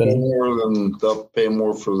they're hoping. They'll pay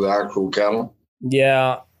more for the actual cattle.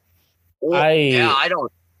 Yeah, I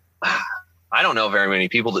don't know very many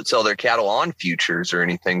people that sell their cattle on futures or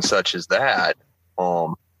anything such as that.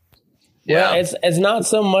 Well, it's not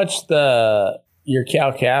so much your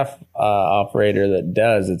cow-calf operator that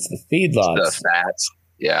does. It's the feedlots. The fats.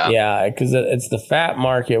 Yeah. Yeah, because it's the fat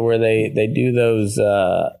market where they do those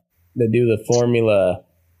they do the formula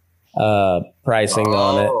pricing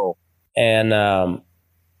on it,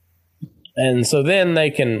 and so then they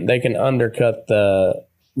can undercut the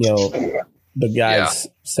guys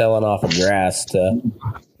selling off of grass to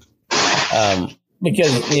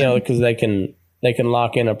because they can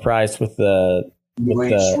lock in a price with your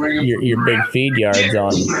big feed yards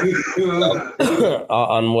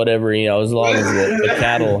on whatever, as long as the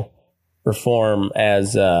cattle perform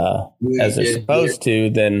as they're supposed to,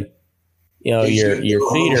 then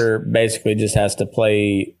your feeder basically just has to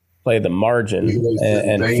play the margin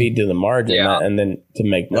and feed to the margin, and then to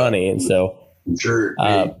make money. And so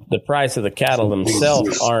the price of the cattle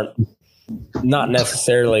themselves aren't not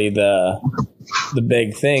necessarily the the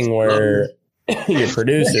big thing where your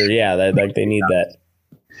producer, they need that.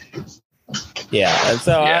 Yeah, and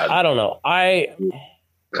so I don't know. I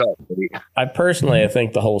personally, I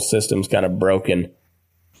think the whole system's kind of broken,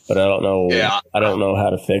 but I don't know. Yeah. I don't know how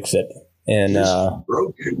to fix it. And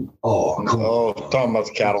broken. Talking about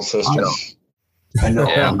the cattle system. I know.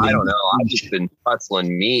 Yeah, I don't know. I've just been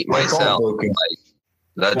hustling meat myself.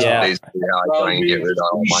 That's basically how I try and get rid of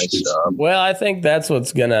all my stuff. Well, I think that's what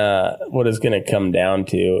it's gonna come down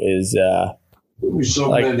to is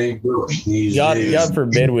God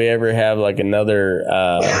forbid we ever have like another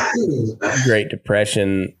Great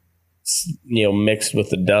Depression, mixed with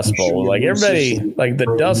the Dust Bowl. Like everybody, like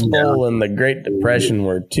the Dust Bowl and the Great Depression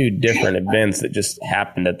were two different events that just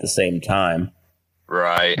happened at the same time.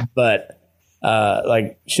 Right. But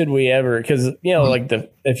should we ever? Because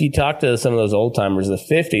if you talk to some of those old timers, the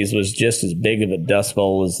 50s was just as big of a Dust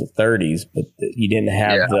Bowl as the 30s, but you didn't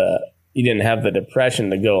have the Depression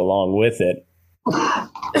to go along with it.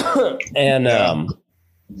 And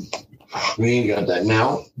we ain't got that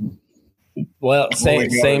now. Well,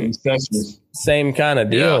 same kind of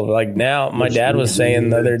deal. Yeah. Like now, my dad was saying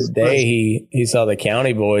the other day he saw the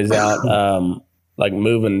county boys out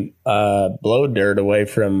moving blow dirt away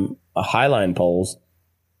from highline poles,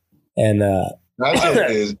 and that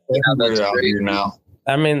is out here now.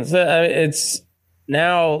 I mean, it's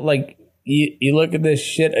now like you look at this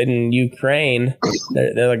shit in Ukraine.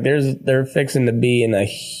 They're like they're fixing to be in a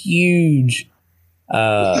huge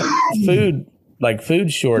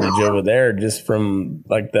food shortage over there just from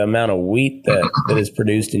like the amount of wheat that is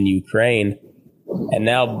produced in Ukraine. And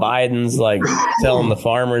now Biden's like telling the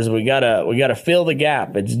farmers we gotta fill the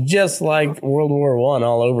gap. It's just like World War I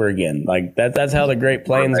all over again. Like that's how the Great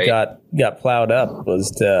Plains got plowed up,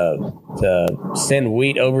 was to send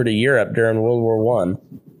wheat over to Europe during World War I.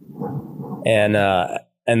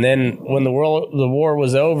 And then when the war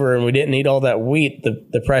was over and we didn't need all that wheat,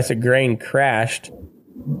 the price of grain crashed.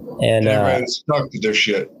 And everybody stuck to their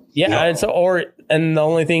shit. Yeah, and the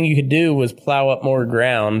only thing you could do was plow up more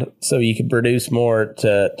ground so you could produce more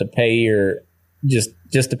to pay your just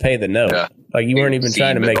to pay the note. Yeah. Like you weren't even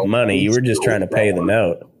trying to make money; you were just trying to pay the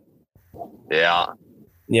note. Yeah,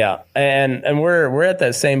 yeah, and we're at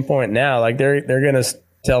that same point now. Like they're gonna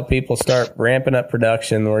tell people start ramping up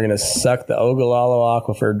production. We're gonna suck the Ogallala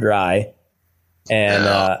Aquifer dry, and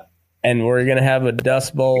we're gonna have a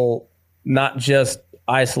Dust Bowl, not just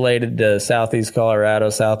isolated to southeast Colorado,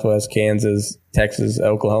 southwest Kansas, Texas,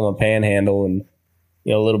 Oklahoma Panhandle, and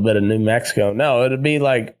a little bit of New Mexico. No, it'd be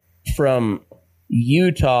like from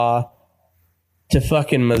Utah to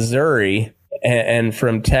fucking Missouri, and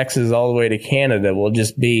from Texas all the way to Canada will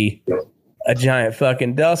just be a giant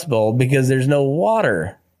fucking Dust Bowl because there's no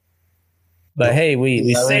water. But hey,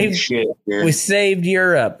 we saved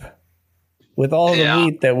Europe with all the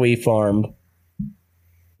wheat that we farmed.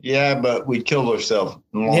 Yeah, but we killed ourselves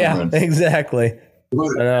in the long run. Exactly. I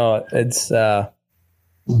know. It's, I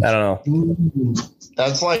don't know.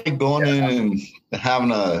 That's like going in and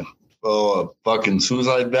having a fucking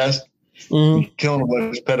suicide vest, killing a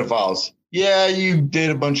bunch of pedophiles. Yeah, you did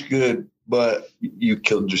a bunch of good, but you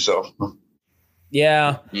killed yourself.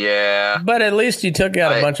 Yeah. Yeah. But at least you took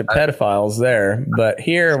out a bunch of pedophiles there. But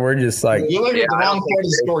here we're just like. You look at the wrong part of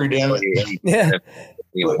the story, damn it. Yeah.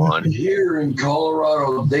 But here in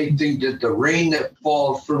Colorado, they think that the rain that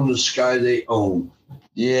falls from the sky they own.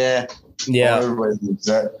 Yeah. Yeah. Everybody thinks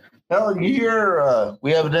that. Hell, here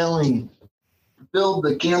we evidently filled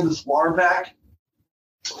the Kansas water pack.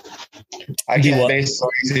 I can't base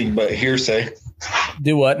anything but hearsay.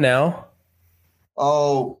 Do what now?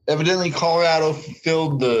 Oh, evidently Colorado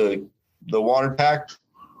filled the water pack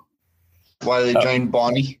while they drained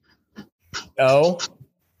Bonnie. Oh.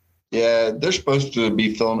 Yeah, they're supposed to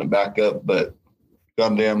be filling it back up, but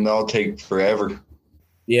goddamn, they'll take forever.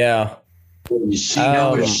 Yeah. You see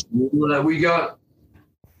how much snow that we got?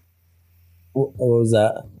 What was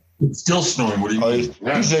that? It's still snowing. What do you mean?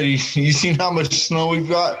 He said, you seen how much snow we've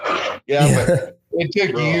got? Yeah, but it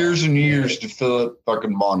took years and years to fill up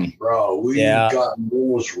fucking Bonnie. Bro, we've got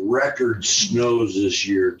almost record snows this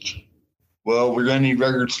year. Well, we're going to need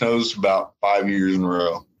record snows about 5 years in a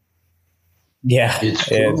row. Yeah. It's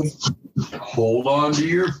coming. Hold on to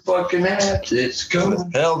your fucking hats. It's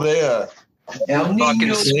coming. Hell, they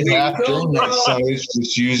fucking half during that sun is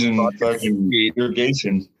just using fucking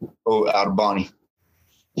irrigation out of Bonnie.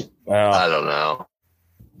 Wow. I don't know.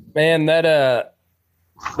 Man, that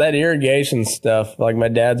irrigation stuff, like my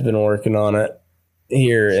dad's been working on it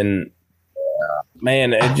here, and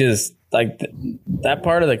man, it just like that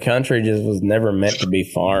part of the country just was never meant to be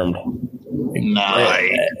farmed.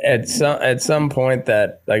 At some point,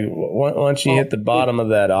 that like once you hit the bottom of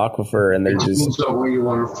that aquifer and there's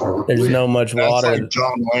no much That's water. like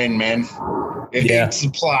John Wayne, man. It hates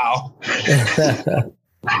the plow.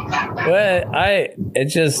 Well,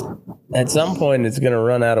 it's just at some point it's going to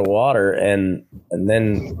run out of water, and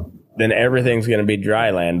then everything's going to be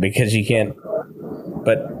dry land because you can't.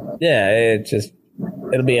 But yeah,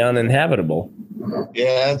 it'll be uninhabitable.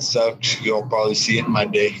 Yeah, that sucks. You'll probably see it in my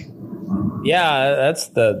day. Yeah, that's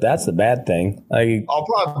the bad thing. I'll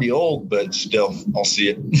probably be old, but still, I'll see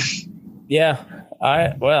it. Yeah,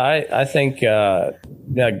 I think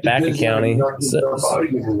like Baca County,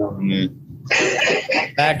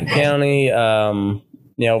 Baca County,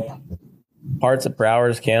 parts of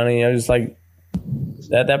Prowers County, just like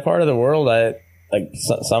that part of the world.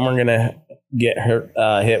 Some are gonna get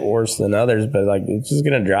hit worse than others, but like it's just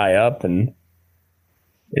gonna dry up, and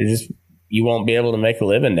you won't be able to make a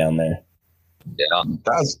living down there. Yeah,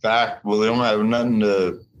 that's fact. Well, they don't have nothing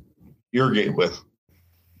to irrigate with.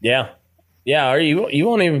 Yeah, or you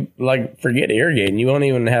won't even forget irrigating. You won't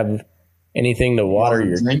even have anything to water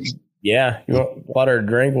your drink. Yeah, you won't water to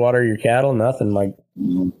drink, water your cattle, nothing like.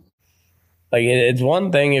 Like it's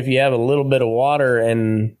one thing if you have a little bit of water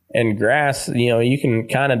and grass, you can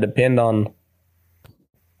kind of depend on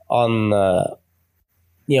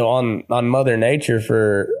Mother Nature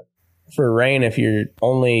for rain if you're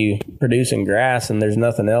only producing grass and there's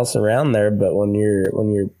nothing else around there. But when you're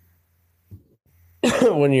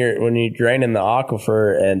draining the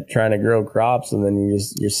aquifer and trying to grow crops, and then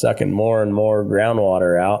you're sucking more and more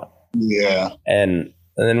groundwater out. Yeah, and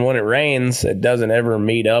then when it rains, it doesn't ever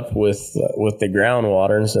meet up with the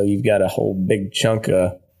groundwater, and so you've got a whole big chunk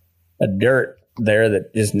of dirt there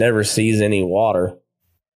that just never sees any water.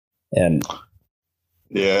 And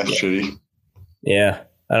yeah, shitty. Yeah,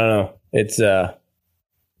 I don't know. It's hell,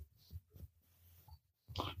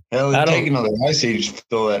 it'd take another ice age to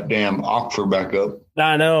fill that damn aquifer back up.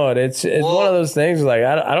 I know it. It's one of those things. Like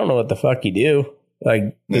I don't know what the fuck you do.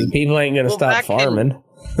 Like people ain't gonna stop farming.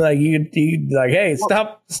 Like you like, hey,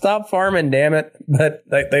 stop farming, damn it! But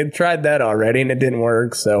like they tried that already and it didn't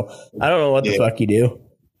work. So I don't know what the fuck you do.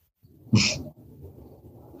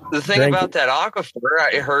 The thing about that aquifer,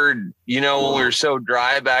 I heard, when we were so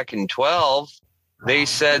dry back in 12, they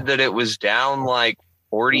said that it was down like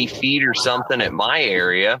 40 feet or something at my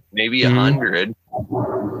area, maybe 100.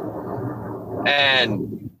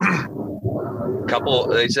 And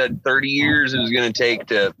they said 30 years it was going to take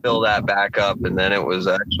to fill that back up. And then it was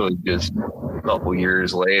actually just a couple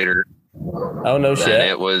years later. Oh, no shit.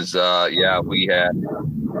 It was, we had,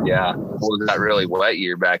 it was that really wet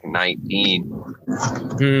year back in 19.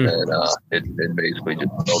 And it basically just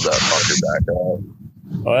filled that fucker back up.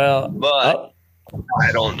 Well, but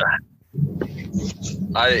I don't know.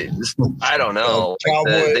 I don't know.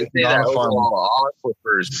 They say that overall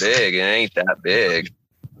aquifer is big, and it ain't that big.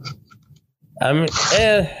 I mean,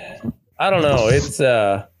 I don't know. It's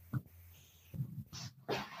I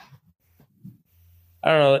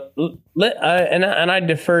don't know. And I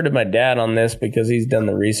defer to my dad on this because he's done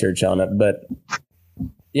the research on it. But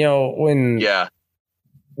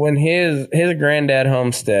when his granddad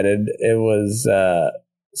homesteaded, it was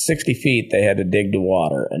 60 feet they had to dig to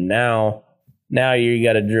water, and now you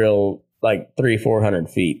got to drill like 300-400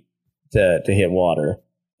 feet to hit water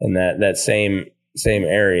in that same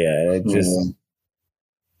area. And it just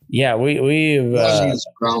we've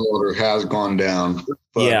groundwater has gone down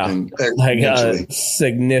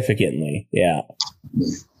significantly. Yeah,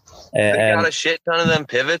 and got a shit ton of them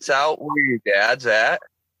pivots out where your dad's at.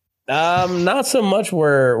 Not so much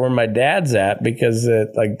where my dad's at, because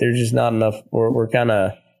there's just not enough. We're kind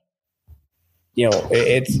of,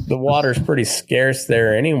 it's the water's pretty scarce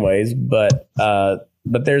there anyways, but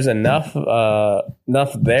there's enough there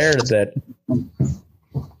that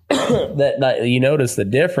that you notice the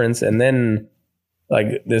difference. And then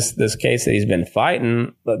like this case that he's been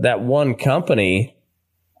fighting, that one company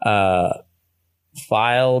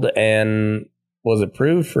filed and was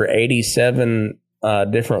approved for 87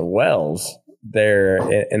 different wells there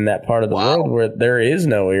in that part of the world where there is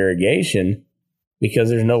no irrigation because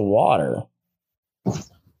there's no water.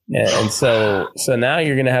 And so now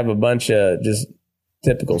you're going to have a bunch of just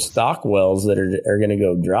typical stock wells that are going to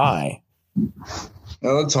go dry.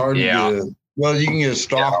 Well, it's hard to get. Well, you can get a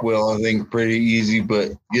stock well, I think, pretty easy,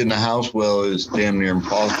 but getting a house well is damn near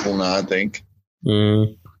impossible now, I think.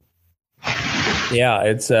 Yeah,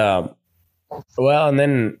 it's well, and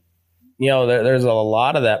then there's a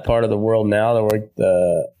lot of that part of the world now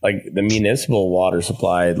that the municipal water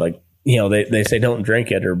supply, they say don't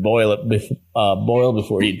drink it or boil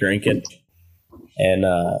before you drink it, and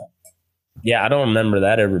Yeah, I don't remember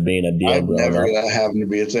that ever being a deal. I've never up. that having to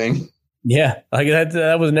be a thing. Yeah, like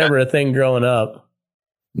that was never a thing growing up.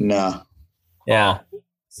 Nah. Yeah.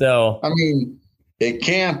 So I mean, it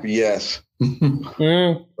can't be, yes.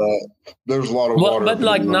 mm, But there's a lot of water. but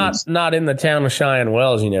like not in the town of Cheyenne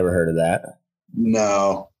Wells. You never heard of that?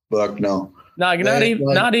 No, fuck no. No,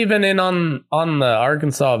 not even in on the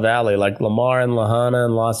Arkansas Valley, like Lamar and Lahana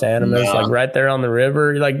and Los Animas, No. like right there on the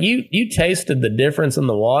river. Like you tasted the difference in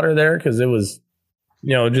the water there because it was,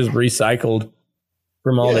 just recycled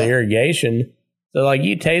from all the irrigation. So like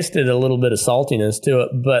you tasted a little bit of saltiness to it,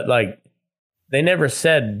 but like they never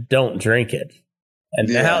said don't drink it. And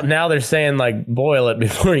now they're saying like boil it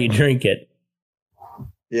before you drink it.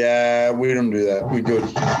 Yeah, we don't do that. We go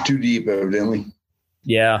too deep, evidently.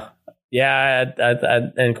 Yeah. Yeah,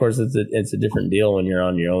 and of course it's a different deal when you're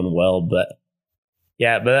on your own well, but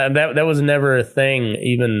that was never a thing,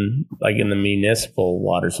 even like in the municipal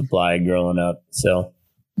water supply growing up. So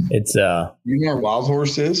it's You know where Wild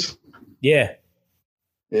Horse is? Yeah,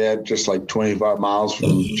 just like 25 miles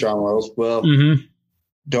from Cheyenne Wells. Well,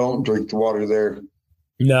 don't drink the water there.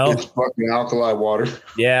 No, it's fucking alkali water.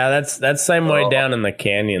 Yeah, that's same way down in the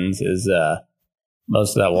canyons. Is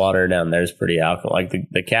most of that water down there is pretty alkaline. Like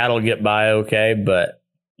the cattle get by okay, but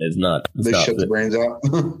it's not. They shut the brains out.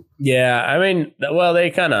 Yeah, I mean, well, they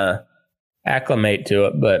kind of acclimate to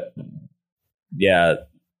it, but yeah,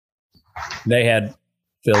 they had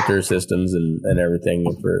filter systems and everything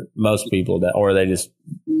for most people or they just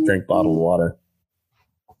drink bottled water.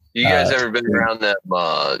 You guys ever been around that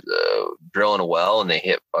drilling a well and they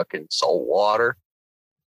hit fucking salt water?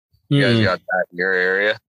 You guys got that in your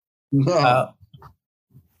area? No.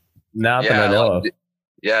 Not that I know of.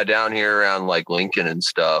 Yeah, down here around like Lincoln and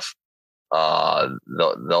stuff,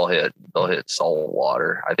 they'll hit salt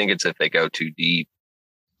water. I think it's if they go too deep,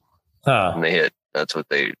 and they hit. That's what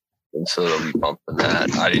they. And so they'll be pumping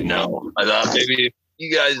that. I didn't know. I thought maybe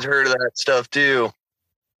you guys heard of that stuff too.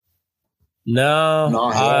 No,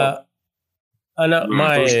 I know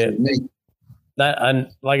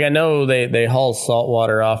I know they haul salt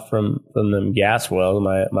water off from them gas wells.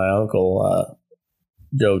 My uncle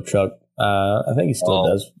drove truck. I think he still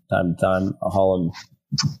does from time to time, hauling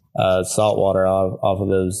salt water off of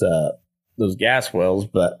those gas wells.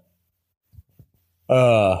 But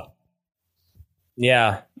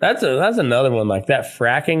yeah, that's another one like that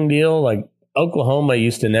fracking deal. Like Oklahoma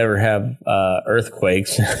used to never have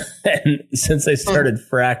earthquakes, and since they started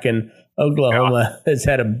fracking, Oklahoma has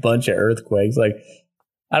had a bunch of earthquakes. Like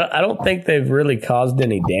I don't think they've really caused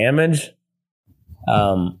any damage.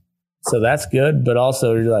 So that's good, but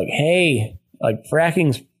also you're like, hey, like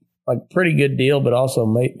fracking's like pretty good deal, but also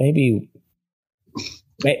maybe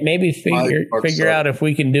figure out if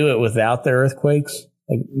we can do it without the earthquakes.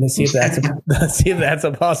 Like, let's see if that's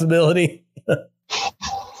a possibility.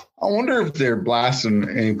 I wonder if they're blasting at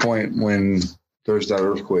any point when there's that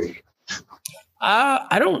earthquake.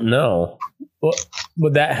 I don't know.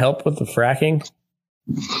 Would that help with the fracking?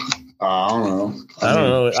 I don't know. I don't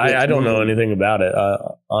know. I don't know anything about it.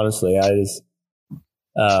 Honestly, I just,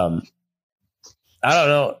 I don't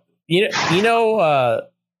know. You know,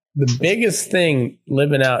 the biggest thing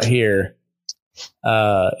living out here,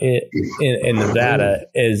 in Nevada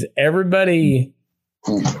is everybody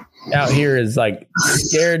out here is like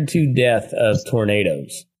scared to death of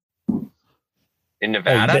tornadoes. In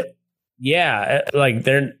Nevada? Like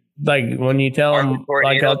they're like when you tell them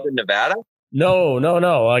like in Nevada. No.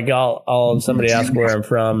 Like I'll somebody ask where I'm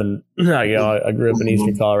from, and I grew up in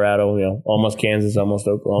Eastern Colorado, almost Kansas, almost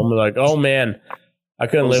Oklahoma. Like, oh man, I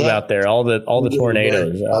couldn't live out there. All the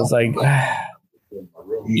tornadoes. I was like,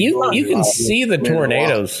 you can see the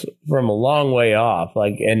tornadoes from a long way off,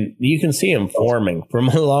 like, and you can see them forming from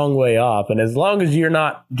a long way off. And as long as you're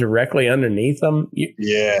not directly underneath them,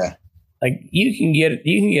 like you can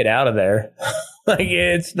get out of there. Like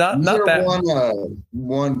it's not that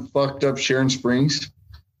one fucked up Sharon Springs.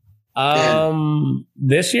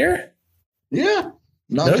 This year? Yeah,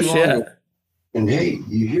 not too long ago. And hey,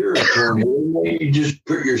 you hear a tornado, you just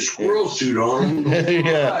put your squirrel suit on.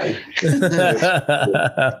 Yeah.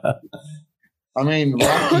 I mean,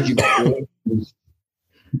 Rocky.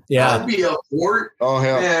 Yeah, I'd be up for it. Oh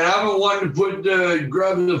hell, man! I'm the one to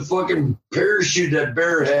grab the fucking parachute that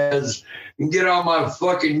Bear has and get on my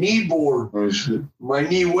fucking knee board, my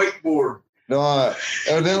knee wakeboard. No,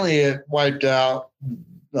 evidently it wiped out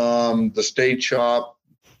the stage shop,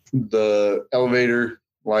 the elevator,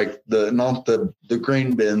 like not the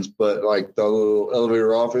grain bins, but like the little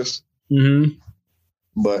elevator office. Mm-hmm.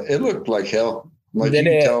 But it looked like hell. Like did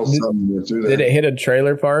you can tell something went through there. Did it hit a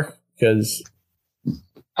trailer park? Because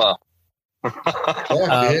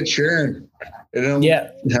Yeah, hit Sharon. It don't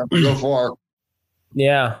have to go far.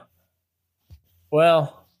 Yeah.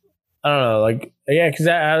 Well, I don't know. Like, yeah, because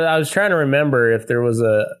I was trying to remember if there was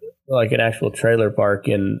an actual trailer park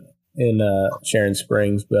in Sharon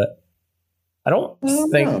Springs, but I don't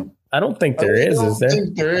think there is. Is there? I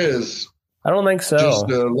think there is. I don't think so. Just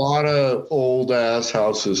a lot of old ass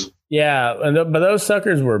houses. Yeah, but those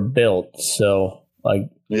suckers were built, so like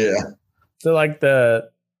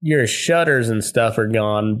your shutters and stuff are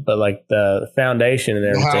gone, but like the foundation and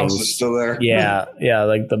everything, the house is still there. Yeah,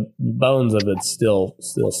 like the bones of it's still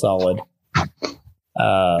solid.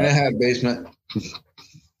 And it had a basement.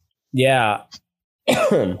 Yeah,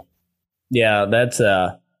 yeah, that's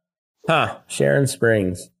Sharon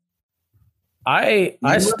Springs. I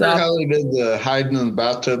stopped. How they did the hiding in the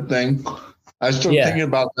bathtub thing? I started thinking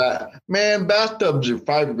about that. Man, bathtubs are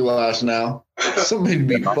fiberglass now. Somebody'd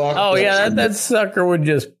be fucked. Oh yeah, that sucker would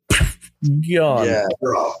just gone. Yeah,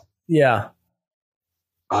 bro. Yeah.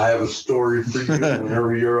 I have a story for you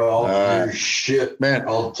whenever you're all your shit, man.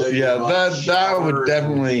 I'll tell you. Yeah, that would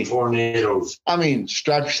definitely tornadoes. I mean,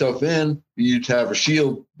 strap yourself in. You'd have a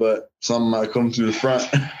shield, but something might come through the front.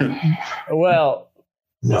 Well.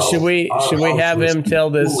 No, should we have him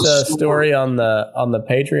tell this story on the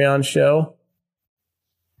Patreon show?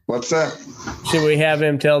 What's that? Should we have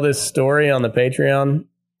him tell this story on the Patreon?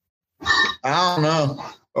 I don't know.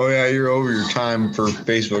 Oh yeah, you're over your time for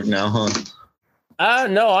Facebook now, huh?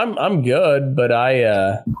 No, I'm good, but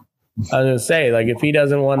I was gonna say, like, if he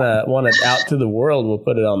doesn't want it out to the world, we'll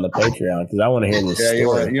put it on the Patreon because I want to hear this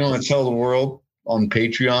story. You want to tell the world on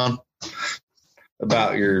Patreon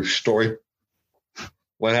about your story?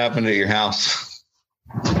 What happened at your house?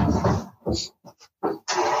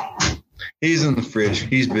 He's in the fridge.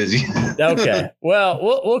 He's busy. Okay. Well,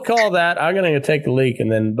 we'll call that. I'm going to take a leak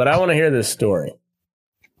but I want to hear this story.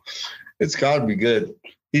 It's got to be good.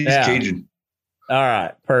 He's Cajun. All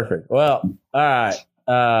right. Perfect. Well, all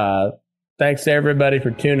right. Thanks to everybody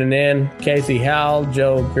for tuning in. Casey Howell,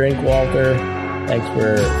 Joe Drinkwalter. Thanks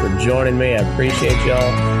for joining me. I appreciate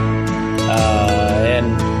y'all.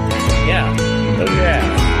 And yeah. Look at that.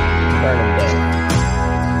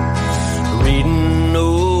 Reading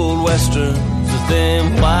old westerns with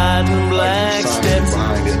them white and black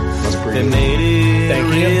Stetsons. They made it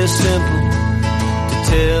real simple to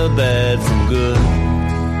tell bad from good.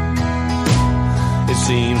 It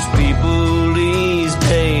seems people these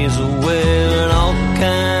days are wearing all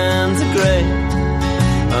kinds of gray.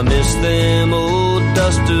 I miss them old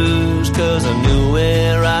dusters 'cause I knew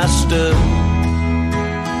where I stood.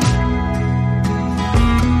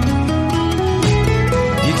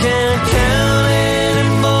 Can't count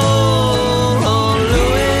anymore on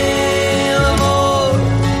Louis L'Amour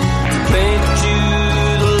to paint you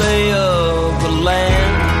the lay of the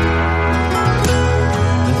land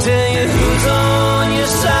and tell you who's on your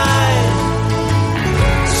side,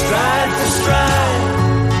 stride for stride,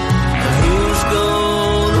 and who's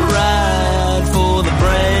gonna ride for the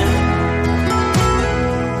brand.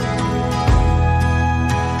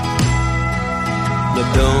 But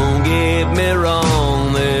don't get me wrong,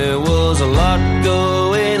 a lot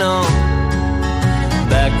going on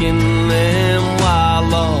back in them wild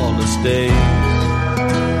lawless days.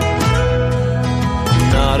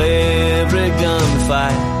 Not every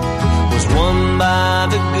gunfight was won by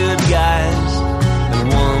the good guys,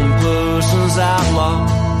 and one person's outlaw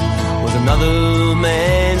was another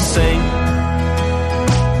man's saint.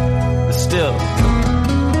 But still,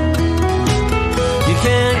 you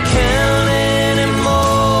can't count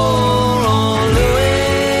anymore.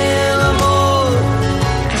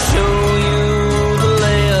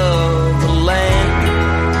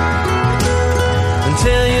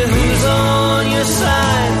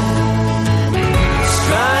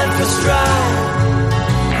 Stride,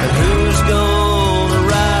 and who's gonna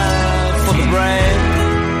ride for the brand?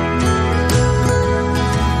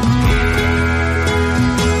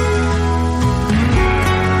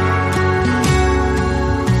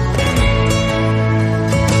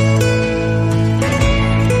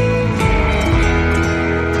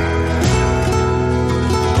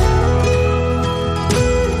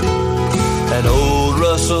 An old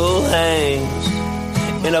Russell hangs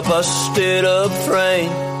in a busted up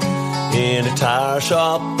frame in a tire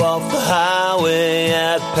shop off the highway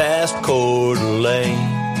at past Coeur d'Alene.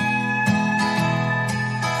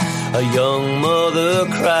 A young mother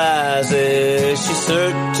cries as she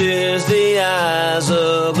searches the eyes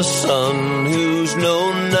of a son who's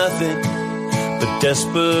known nothing but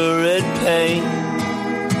desperate pain.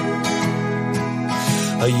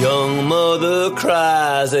 A young mother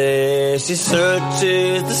cries as she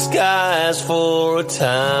searches the skies for a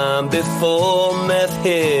time before meth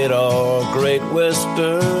hit our great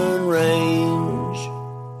western range.